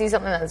when we see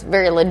something that's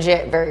very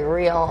legit, very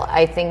real,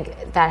 I think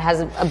that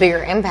has a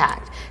bigger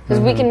impact because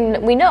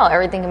we know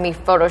everything can be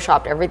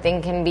photoshopped,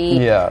 everything can be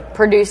Yeah.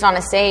 produced on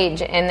a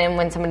stage, and then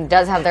when somebody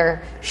does have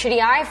their shitty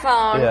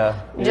iPhone Yeah.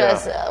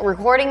 just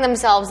recording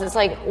themselves, it's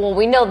like, well,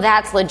 we know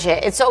that's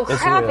legit. It's so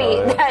It's crappy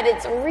real, yeah. that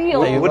it's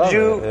real. Yeah, Would love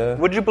you it, yeah.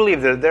 would you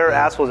believe that there are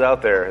assholes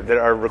out there that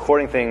are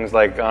recording things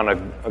like on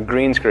a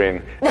green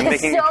screen and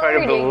That's making you so try to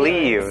ridiculous.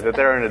 believe that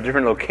they're in a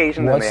different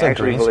location What's than they a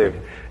actually green believe?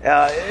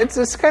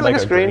 It's kind of like Like a a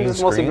screen, green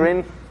it's mostly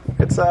screen? green.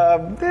 It's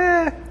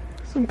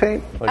some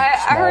paint. Like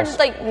I heard small-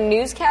 like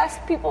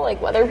newscast people,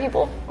 like weather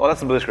people. Oh,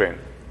 that's a blue screen.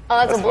 Oh,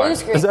 that's a blue fine.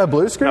 screen. Is that a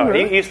blue screen? No,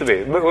 really? it used to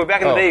be. But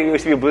back in the Oh. day, it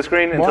used to be a blue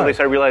screen until Why? they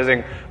started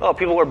realizing, oh,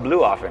 people wear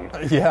blue often.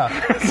 Yeah.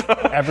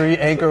 Every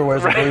anchor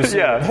wears a blue suit.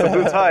 Yeah, the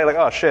blue tie. Like,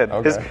 oh shit,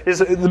 Okay.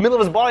 the middle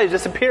of his body is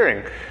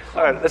disappearing.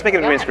 All right, let's make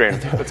it a green screen.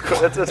 Let's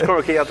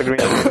correlate out the green.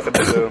 The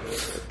blue.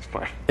 It's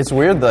fine. It's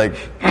weird, like,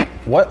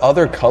 what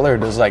other color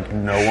does, like,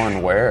 no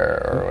one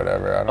wear or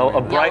whatever? I don't Oh,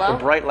 a even- Yellow?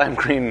 bright lime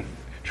green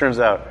turns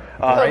out.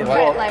 Bright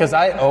Well, lime. Because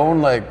I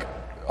own, like,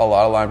 a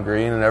lot of lime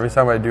green, and every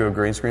time I do a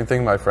green screen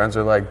thing, my friends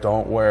are like,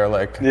 don't wear,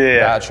 like, Yeah.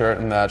 that shirt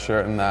and that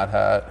shirt and that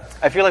hat.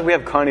 I feel like we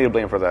have Kanye to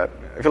blame for that.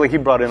 I feel like he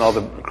brought in all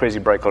the crazy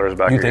bright colors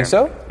back You here. think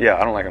so? Yeah,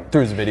 I don't like him.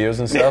 Through his videos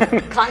and stuff.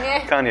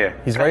 Kanye. Kanye.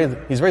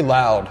 He's very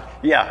loud.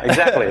 Yeah,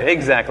 exactly,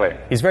 exactly.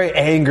 He's very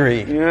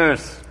angry.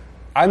 Yes.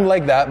 I'm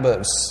like that,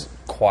 but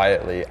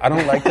quietly. I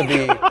don't like to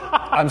be.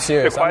 I'm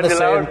serious. You're I'm the quietly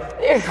same. loud?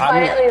 You're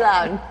quietly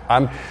loud.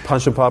 I'm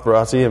punching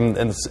paparazzi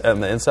on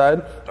the inside.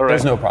 All right.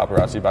 There's no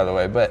paparazzi, by the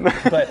way,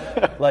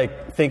 but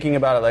like thinking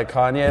about it, like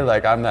Kanye,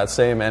 like I'm that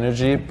same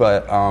energy,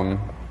 but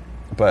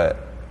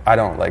I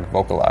don't like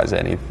vocalize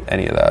any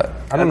of that.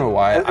 I don't know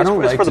why. I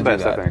don't It's like for to the do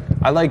best, I that. think.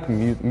 I like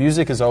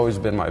music has always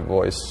been my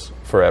voice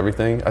for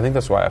everything. I think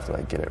that's why I have to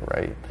like get it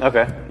right.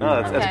 Okay.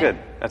 No, that's Okay. good.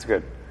 That's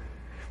good.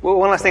 Well,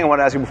 one last thing I want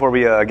to ask you before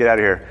we get out of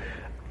here.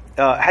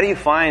 How do you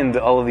find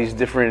all of these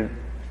different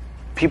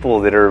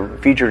people that are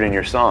featured in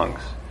your songs?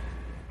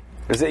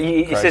 Is it,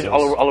 you said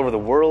all over the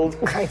world?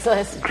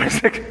 Craigslist.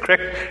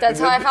 That's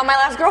how I found my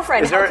last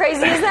girlfriend. How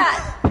crazy is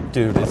that?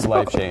 Dude, it's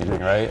life-changing,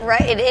 right?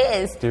 Right, it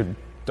is. Dude,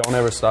 don't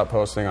ever stop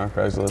posting on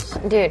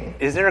Craigslist. Dude.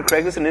 Is there a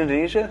Craigslist in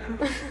Indonesia?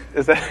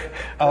 Is that?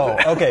 Oh,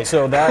 okay,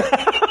 so that...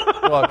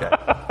 Well, okay.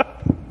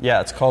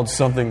 Yeah, it's called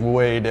something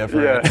way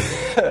different.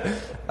 Yeah.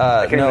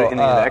 I can't do the Indian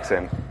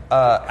accent.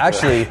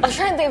 Actually... I was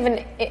trying to think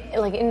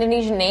of an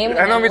Indonesian name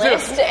I know, me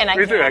list, too. and I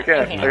me too, I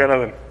can't. I got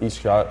nothing.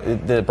 East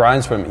Java.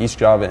 Brian's from East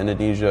Java,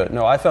 Indonesia.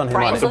 No, I found him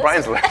on... So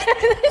Brian's list.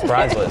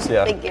 Brian's list,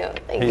 yeah. Thank you.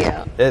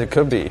 It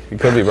could be. It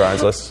could be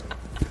Brian's list.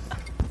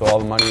 So all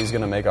the money he's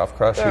going to make off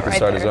Crush, he can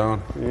start his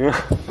own.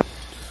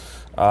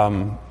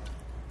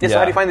 Yeah, so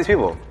how do you find these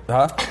people?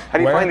 Huh? How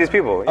do you find these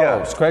people? Yeah. Oh,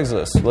 it's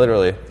Craigslist,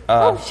 literally.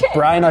 Shit.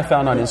 Brian I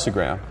found on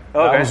Instagram.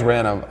 Okay. That was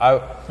random.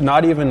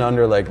 Not even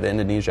under like the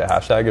Indonesia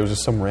hashtag. It was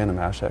just some random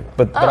hashtag.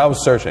 But I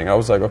was searching. I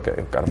was like,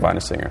 okay, gotta find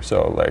a singer.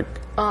 So like,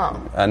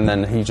 and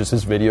then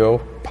his video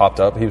popped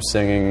up. He was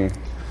singing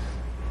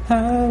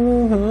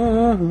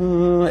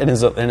in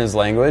his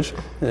language,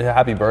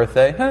 "Happy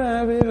Birthday,"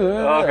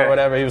 or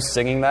whatever. He was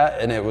singing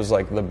that, and it was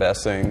like the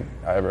best thing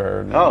I ever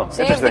heard. Oh,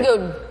 so you have to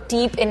go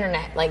deep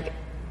internet, like.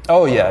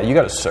 Oh yeah, you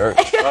got to search.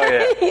 Oh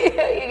yeah.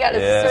 You got to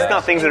search. It's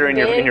not things that are in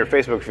your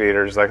Facebook feed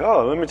or just like,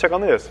 oh, let me check on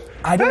this.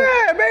 Hey,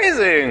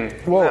 amazing.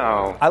 Well,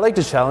 no. I like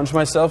to challenge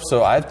myself,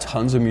 so I have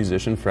tons of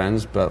musician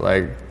friends, but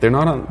like they're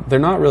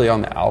not really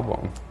on the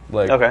album.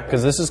 Like, okay.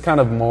 Because this is kind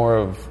of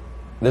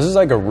this is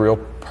like a real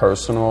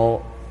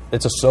personal.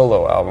 It's a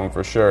solo album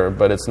for sure,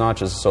 but it's not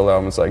just a solo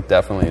album. It's like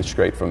definitely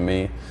straight from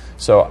me.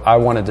 So I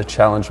wanted to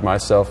challenge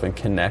myself and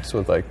connect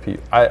with like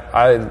people.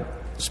 I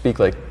speak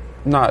like.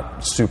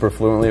 Not super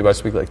fluently, but I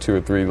speak like 2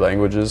 or 3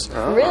 languages.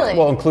 Oh. Really?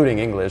 Well, including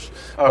English.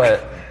 Okay.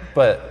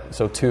 But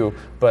so 2.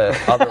 But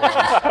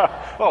otherwise,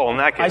 Oh, in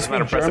that case, I it's not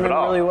speak impressive German at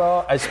all. really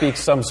well. I speak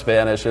some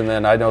Spanish, and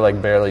then I know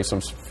like barely some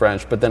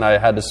French. But then I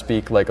had to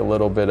speak like a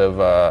little bit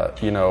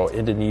of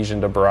Indonesian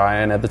to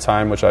Brian at the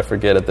time, which I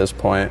forget at this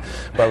point.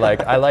 But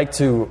like I like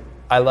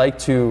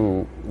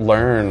to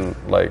learn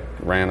like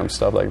random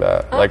stuff like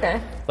that. Okay.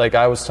 Like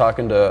I was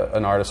talking to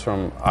an artist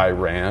from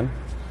Iran.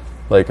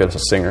 Like a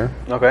singer,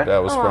 Okay.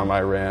 that was from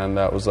Iran.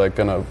 That was like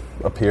gonna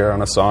appear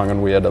on a song,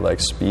 and we had to like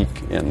speak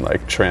and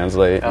like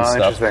translate and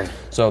stuff. Interesting.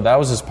 So that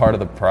was just part of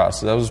the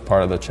process. That was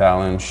part of the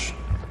challenge.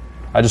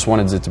 I just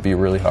wanted it to be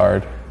really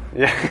hard.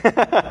 Yeah.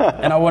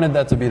 And I wanted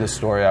that to be the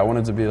story. I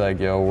wanted to be like,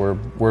 yo,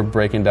 we're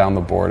breaking down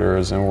the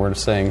borders, and we're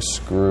saying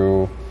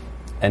screw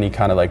any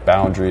kind of like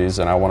boundaries.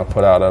 And I want to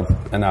put out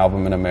an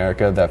album in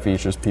America that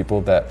features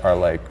people that are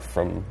like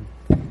from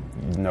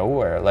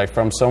nowhere, like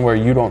from somewhere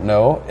you don't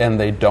know, and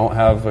they don't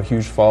have a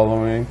huge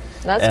following.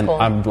 That's and cool.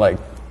 I'm like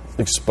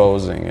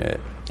exposing it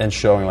and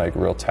showing like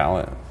real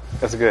talent.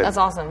 That's good. That's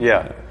awesome.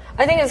 Yeah.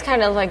 I think it's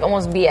kind of like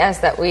almost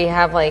BS that we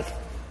have like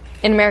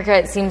in America.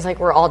 It seems like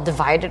we're all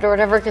divided or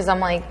whatever. Because I'm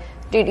like,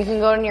 dude, you can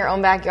go in your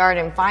own backyard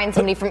and find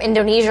somebody from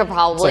Indonesia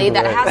probably It's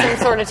like, that right. has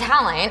some sort of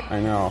talent. I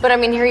know. But I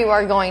mean, here you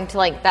are going to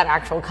like that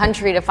actual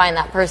country to find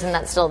that person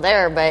that's still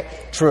there. But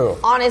True.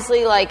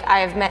 honestly, like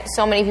I've met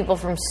so many people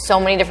from so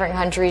many different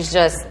countries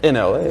just In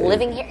LA.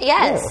 living here.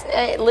 Yes,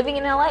 living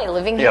in LA,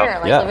 living here,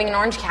 like Yeah. living in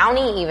Orange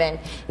County even. Even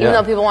Yeah.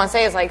 though people want to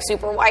say it's like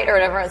super white or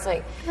whatever, it's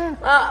like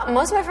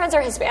most of my friends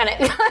are Hispanic.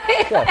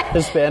 Yeah,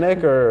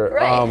 Hispanic or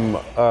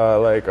Right.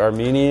 like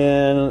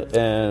Armenian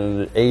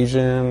and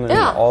Asian and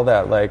Yeah. all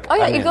that. Like, Oh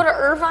yeah, I you mean, go to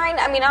Irvine.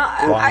 I mean,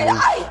 I'm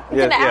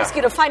Yeah, gonna ask yeah.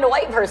 you to find a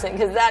white person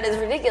because that is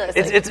ridiculous.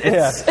 Like, It's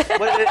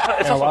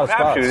a lot also of a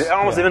crapshoot. spots. It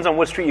almost Yeah. depends on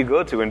what street you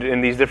go to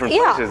in these different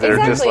Yeah, places. They're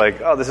just exactly.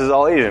 like, oh, this is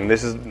all Asian.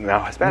 This is now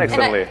Hispanic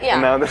suddenly.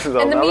 And now this is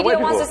all and the other media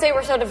white wants people. to say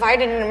we're so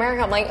divided in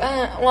America. I'm like,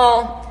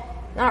 well,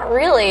 not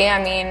really.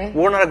 I mean,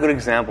 We're not a good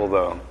example,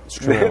 though. It's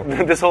true.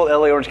 This whole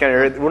LA Orange County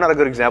area, we're not a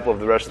good example of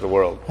the rest of the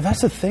world. Well,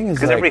 that's the thing is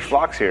Because like, everybody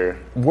flocks here.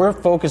 we're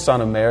focused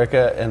on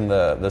America and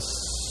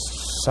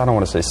I don't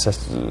want to say,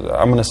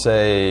 I'm going to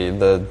say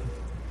the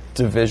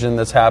division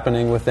that's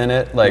happening within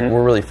it. Like,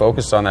 we're really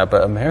focused on that,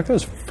 but America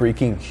is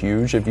freaking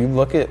huge. If you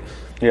look at,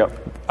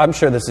 I'm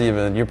sure this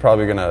even, you're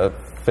probably going to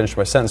finish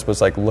my sentence, but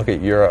it's like, look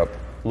at Europe.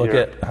 Look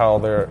Europe. at how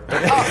they're,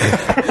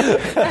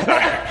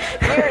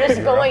 you're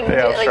just going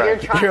to like you're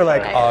trying. you're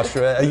like right?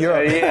 Australia,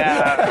 Europe.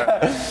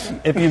 Yeah.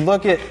 If you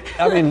look at,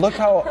 I mean, look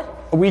how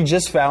we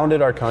just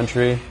founded our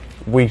country.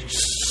 We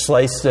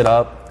sliced it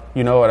up.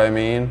 You know what I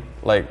mean?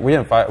 Like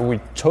we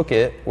took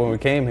it when we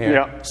came here,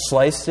 Yeah.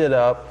 sliced it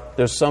up.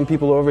 There's some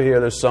people over here.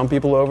 There's some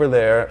people over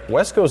there.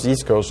 West Coast,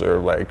 East Coast are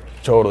like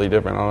totally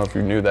different. I don't know if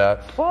you knew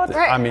that.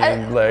 Right. I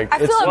mean, like I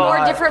feel it's like more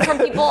not- different from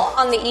people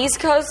on the East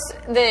Coast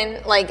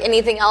than like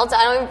anything else.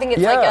 I don't even think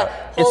it's like Yeah.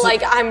 a whole It's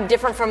like I'm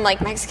different from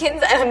like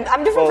Mexicans.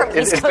 I'm different Well, from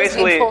East Coast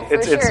basically people for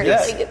it's, sure.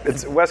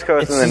 it's West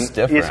Coast It's and just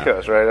then different. East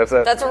Coast, right?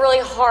 That's a really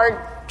hard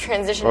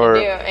transition or to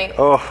do.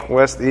 Like,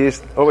 West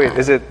East. Oh wait,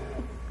 is it?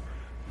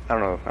 I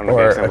don't know.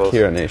 or the symbols.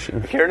 Akkira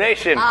Nation. Akkira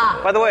Nation.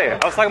 By the way,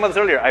 I was talking about this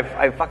earlier.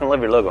 I fucking love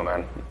your logo,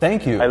 man.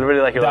 Thank you. I really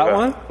like your that logo.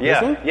 one. Yeah.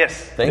 This one?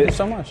 Yes. Thank you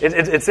so much.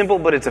 It's simple,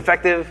 but it's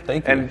effective.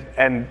 Thank you.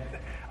 And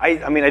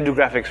I mean, I do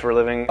graphics for a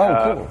living.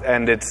 Oh, cool.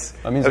 And it's.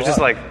 That means I was a just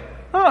lot. like,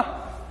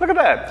 look at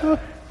that. Look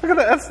at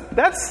that.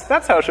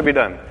 That's how it should be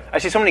done. I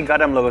see so many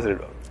goddamn logos that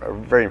are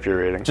very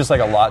infuriating. Just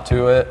like a lot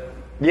to it.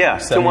 Yeah,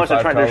 too much.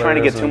 They're trying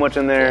to get too much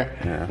in there.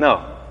 Yeah.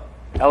 No.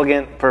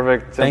 Elegant,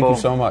 perfect, simple. Thank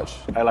you so much.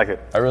 I like it.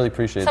 I really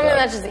appreciate Something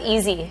that. that's just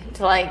easy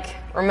to like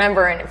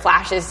remember and it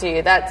flashes to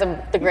you. That's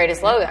the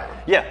greatest logo.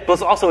 Yeah,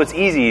 plus also it's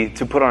easy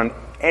to put on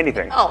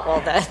anything. Oh, well,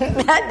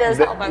 that does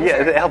help, I'm yeah,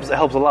 sure. it helps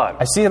a lot.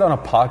 I see it on a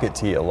pocket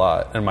tee a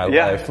lot in my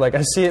life. Like,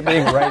 I see it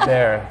being right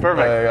there. Perfect.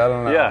 Like, I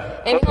don't know.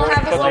 Yeah. And he'll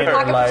have his little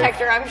pocket Life.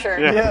 protector, I'm sure.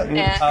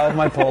 Yeah. I'll have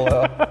my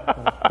polo.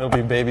 It'll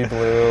be baby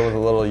blue with a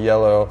little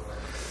yellow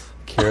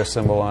Akkira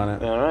symbol on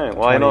it. All right.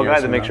 Well, I know a 20 guy years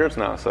that from makes now. shirts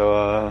now,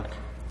 so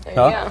There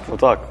Huh? you go. we'll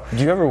talk. Do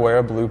you ever wear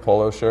a blue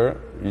polo shirt?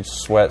 You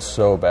sweat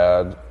so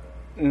bad.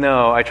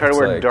 No, I try to It's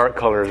wear like- dark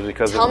colors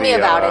because Tell of me the,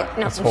 about it.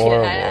 No, it's I'm kidding.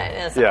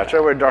 horrible. Yeah, I try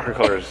to wear darker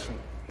colors.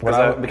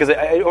 Because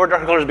I or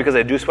darker colors because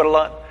I do sweat a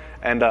lot,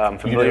 and I'm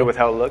familiar do? with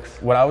how it looks.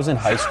 When I was in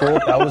high school,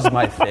 that was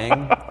my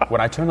thing.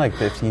 When I turned like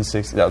 15,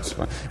 16, that was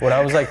fun. When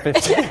I was like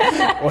 15, when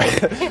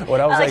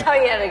I was I like like, how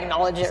you had to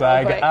acknowledge it so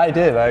real quick. I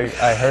did.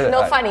 I heard it.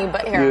 No funny,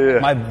 but here. Yeah.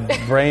 My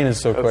brain is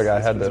so quick. I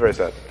had It's to. very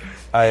sad.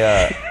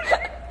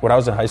 When I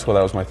was in high school,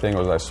 that was my thing.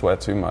 Was I sweat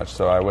too much,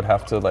 so I would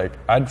have to like.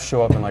 I'd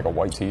show up in like a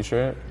white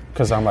T-shirt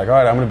because I'm like, all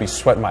right, I'm gonna be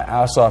sweating my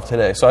ass off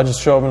today. So I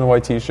just show up in a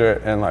white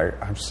T-shirt and like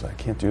I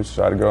can't do it.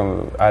 So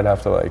I'd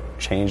have to like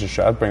change the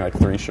shirt. I'd bring like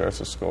 3 shirts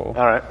to school.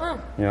 All right.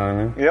 You know what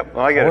I mean? Yep.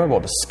 Well, I get Horrible,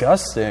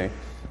 disgusting.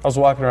 I was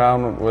walking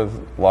around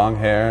with long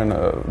hair and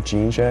a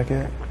jean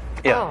jacket. it.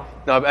 Yeah. Oh.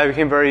 No, I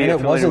became very And it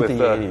familiar wasn't with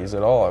the 80s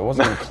at all. It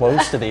wasn't even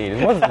close to the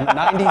 80s. It wasn't the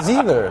 90s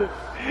either.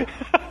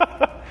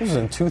 This was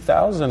in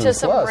 2000 Just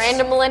some plus.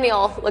 random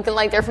millennial looking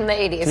like they're from the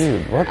 80s.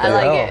 Dude, what the I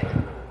like hell?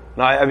 it.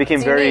 No, I became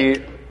It's very,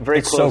 unique. very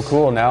It's close. so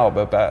cool now,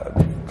 but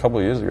a couple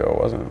of years ago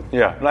it wasn't.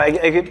 Yeah. No, I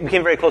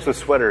became very close with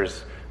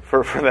sweaters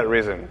for that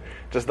reason.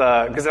 Just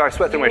because I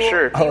sweat through my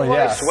shirt. Oh,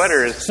 yeah.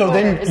 Sweaters. So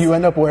then you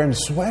end up wearing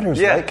sweaters,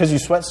 Yeah. right? Because you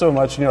sweat so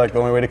much, and you're like, the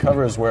only way to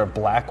cover is wear a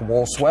black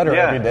wool sweater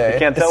Yeah, every day. you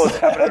can't tell what's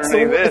happening That's the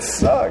underneath way- this. It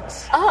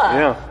sucks.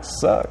 Yeah.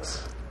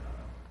 Sucks.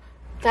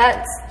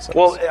 That's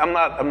Well, I'm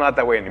not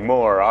that way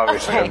anymore.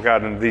 Obviously, Okay. I've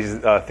gotten these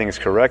things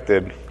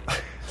corrected.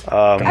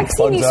 I've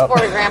seen you plugs up.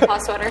 sport a grandpa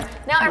sweater.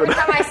 Now every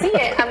time I see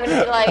it, I'm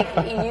gonna be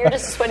like, "You're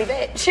just a sweaty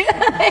bitch."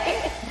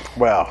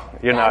 Well,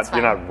 you're No, it's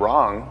not fine.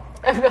 wrong.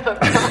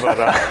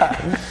 But,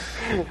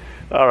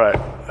 all right,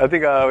 I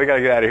think we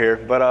gotta get out of here.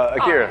 But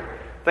Akkira,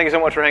 thank you so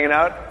much for hanging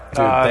out. Dude,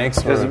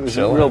 thanks for It was a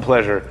chilling. real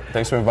pleasure.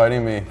 Thanks for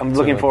inviting me. I'm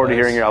looking forward to place.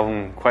 hearing your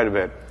album quite a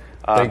bit.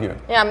 Thank you.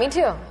 Yeah, me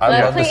too. I'd But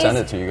love to please, send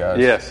it to you guys.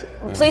 Yes.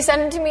 Please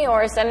send it to me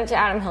or send it to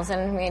Adam. He'll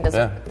send it to me. It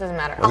doesn't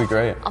matter. that'd be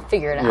great. I'll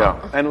figure it Yeah,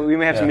 out. and we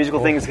may have some Yeah, musical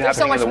cool. things There's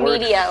so happening much in the works.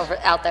 media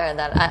out there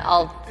that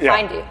I'll Yeah.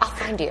 find you. I'll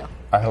find you.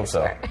 I hope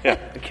so. Yeah,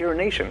 Akkira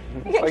Nation.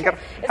 Like,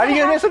 It's how do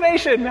you a get this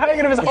nation? How do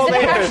you get this whole It's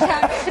a nation?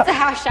 hashtag. If it's a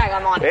hashtag,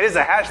 I'm on It it. is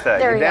a hashtag. There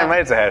You're we damn go.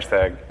 right it's a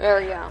hashtag. There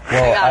we go.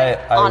 Well, got it.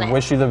 On I it.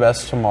 wish you the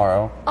best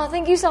tomorrow. Oh,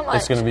 thank you so much.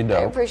 It's gonna be dope.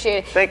 I appreciate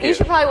it. Thank you. You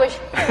should probably wish.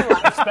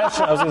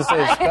 Especially, I was going to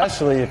say,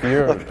 especially if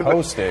you're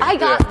hosting. I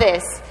got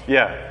this.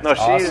 Yeah. No,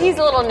 she's He's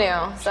a little new,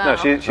 so. no,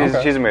 she's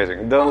Okay. she's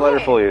amazing. Don't let her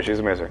Okay. fool you. She's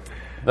amazing.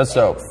 That's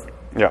dope.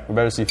 Yeah. We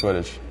better see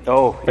footage.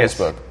 Oh, yes.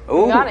 Facebook.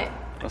 Ooh. Got it.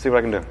 I'll see what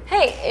I can do.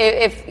 Hey,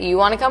 if you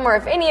want to come, or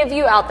if any of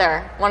you out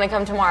there want to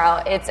come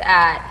tomorrow, it's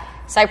at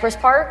Cypress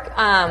Park.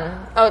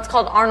 It's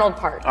called Arnold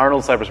Park.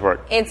 Arnold Cypress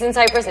Park. It's in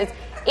Cypress. It's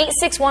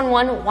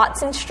 8611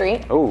 Watson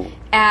Street. Ooh.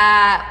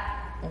 At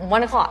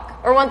 1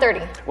 o'clock or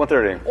 1:30.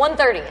 1:30.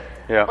 1:30.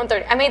 Yeah.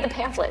 1:30. I made the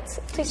pamphlets.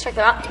 Please check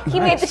them out. He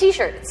made the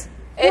T-shirts.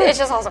 It's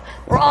just awesome.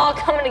 We're all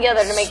coming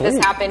together to make this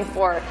Sweet. happen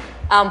for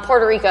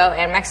Puerto Rico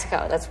and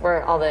Mexico. That's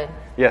where all the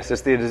Yes,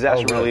 it's the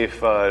disaster good. relief.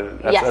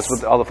 Yes. That's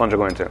what all the funds are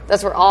going to.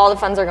 that's where all the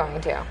funds are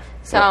going to.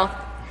 So.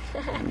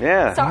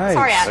 Yeah. Nice.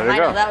 Sorry, Adam. There I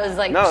you know go. that was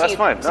like No, that's cheap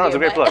fine. to No, it's a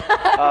do, great but-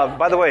 plug.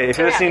 By the way, if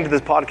you're Yeah. listening to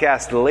this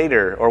podcast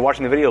later or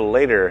watching the video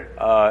later,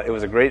 it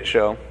was a great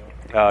show,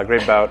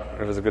 great bout.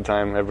 It was a good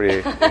time.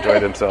 Everybody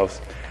enjoyed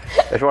themselves.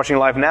 If you're watching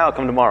live now,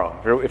 come tomorrow.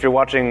 If you're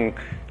watching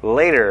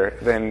later,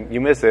 then you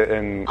missed it,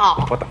 and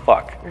Aw. what the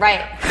fuck?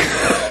 Right.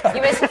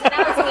 You missed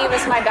announcing. You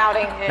missed my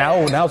bouting.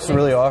 Now it's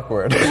really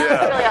awkward.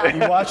 Really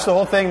You watched the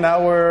whole thing.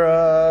 Now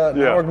we're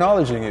Yeah.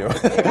 acknowledging you.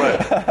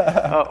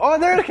 Oh,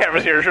 there are the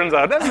cameras here. It turns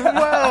out. That's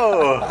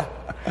whoa.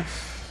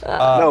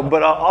 No,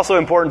 but also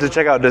important to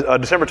check out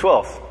December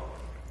 12th.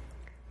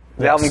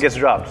 The Yes. album gets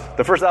dropped.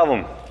 The first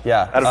album.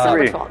 Yeah. Out of December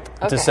three. 12th.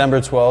 Okay.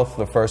 December 12th,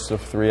 the first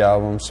of 3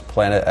 albums,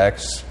 Planet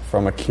X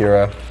from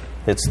Akkira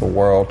hits the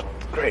world.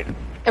 Great.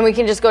 And we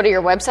can just go to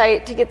your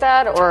website to get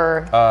that,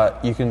 or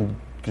You can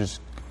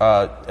just,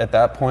 at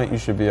that point, you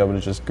should be able to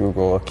just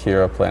Google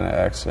Akkira Planet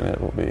X and it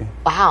will be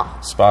wow.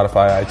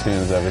 Spotify,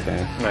 iTunes,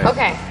 everything. Nice.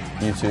 Okay.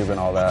 YouTube and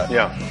all that.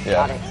 Yeah. Yeah.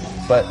 Got it.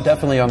 But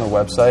definitely on the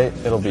website,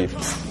 it'll be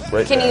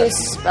right Can there. you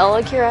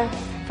spell Akkira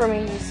for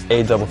me?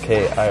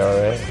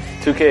 AKKIRA.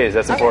 2 Ks,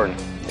 that's important.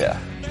 Yeah.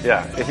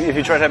 Yeah. If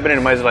you try to type it in,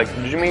 it might be like,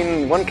 did you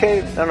mean 1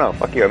 K? I don't know.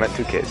 Fuck you, I meant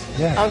 2 Ks.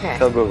 Yeah. Okay.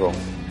 Tell Google.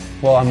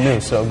 Well, I'm new,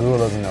 so Google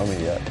doesn't know me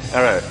yet.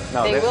 All right.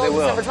 No, They will they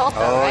will. December 12th,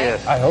 though, Oh, right?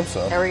 yes. I hope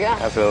so. There we go.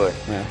 Absolutely.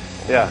 Yeah.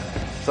 Yeah.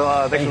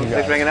 So thanks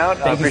for hanging out.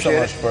 Thank you so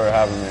much for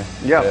having me.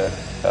 Yeah.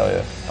 Hell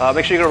yeah.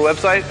 Make sure you go to our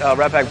website,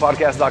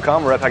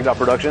 ratpackpodcast.com or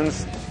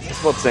ratpack.productions.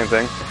 It's both the same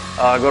thing.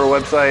 Go to our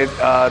website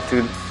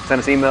to send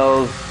us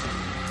emails,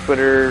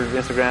 Twitter,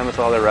 Instagram. It's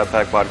all there, Rat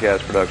Pack Podcast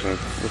Productions.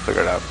 We'll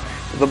figure it out.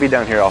 They'll be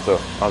down here also,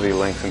 all the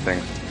links and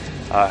things.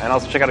 And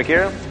also check out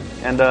Akkira.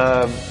 And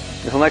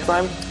until next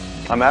time,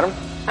 I'm Adam.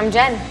 I'm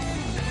Jen.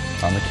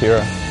 I'm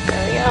Akkira.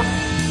 There we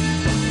go.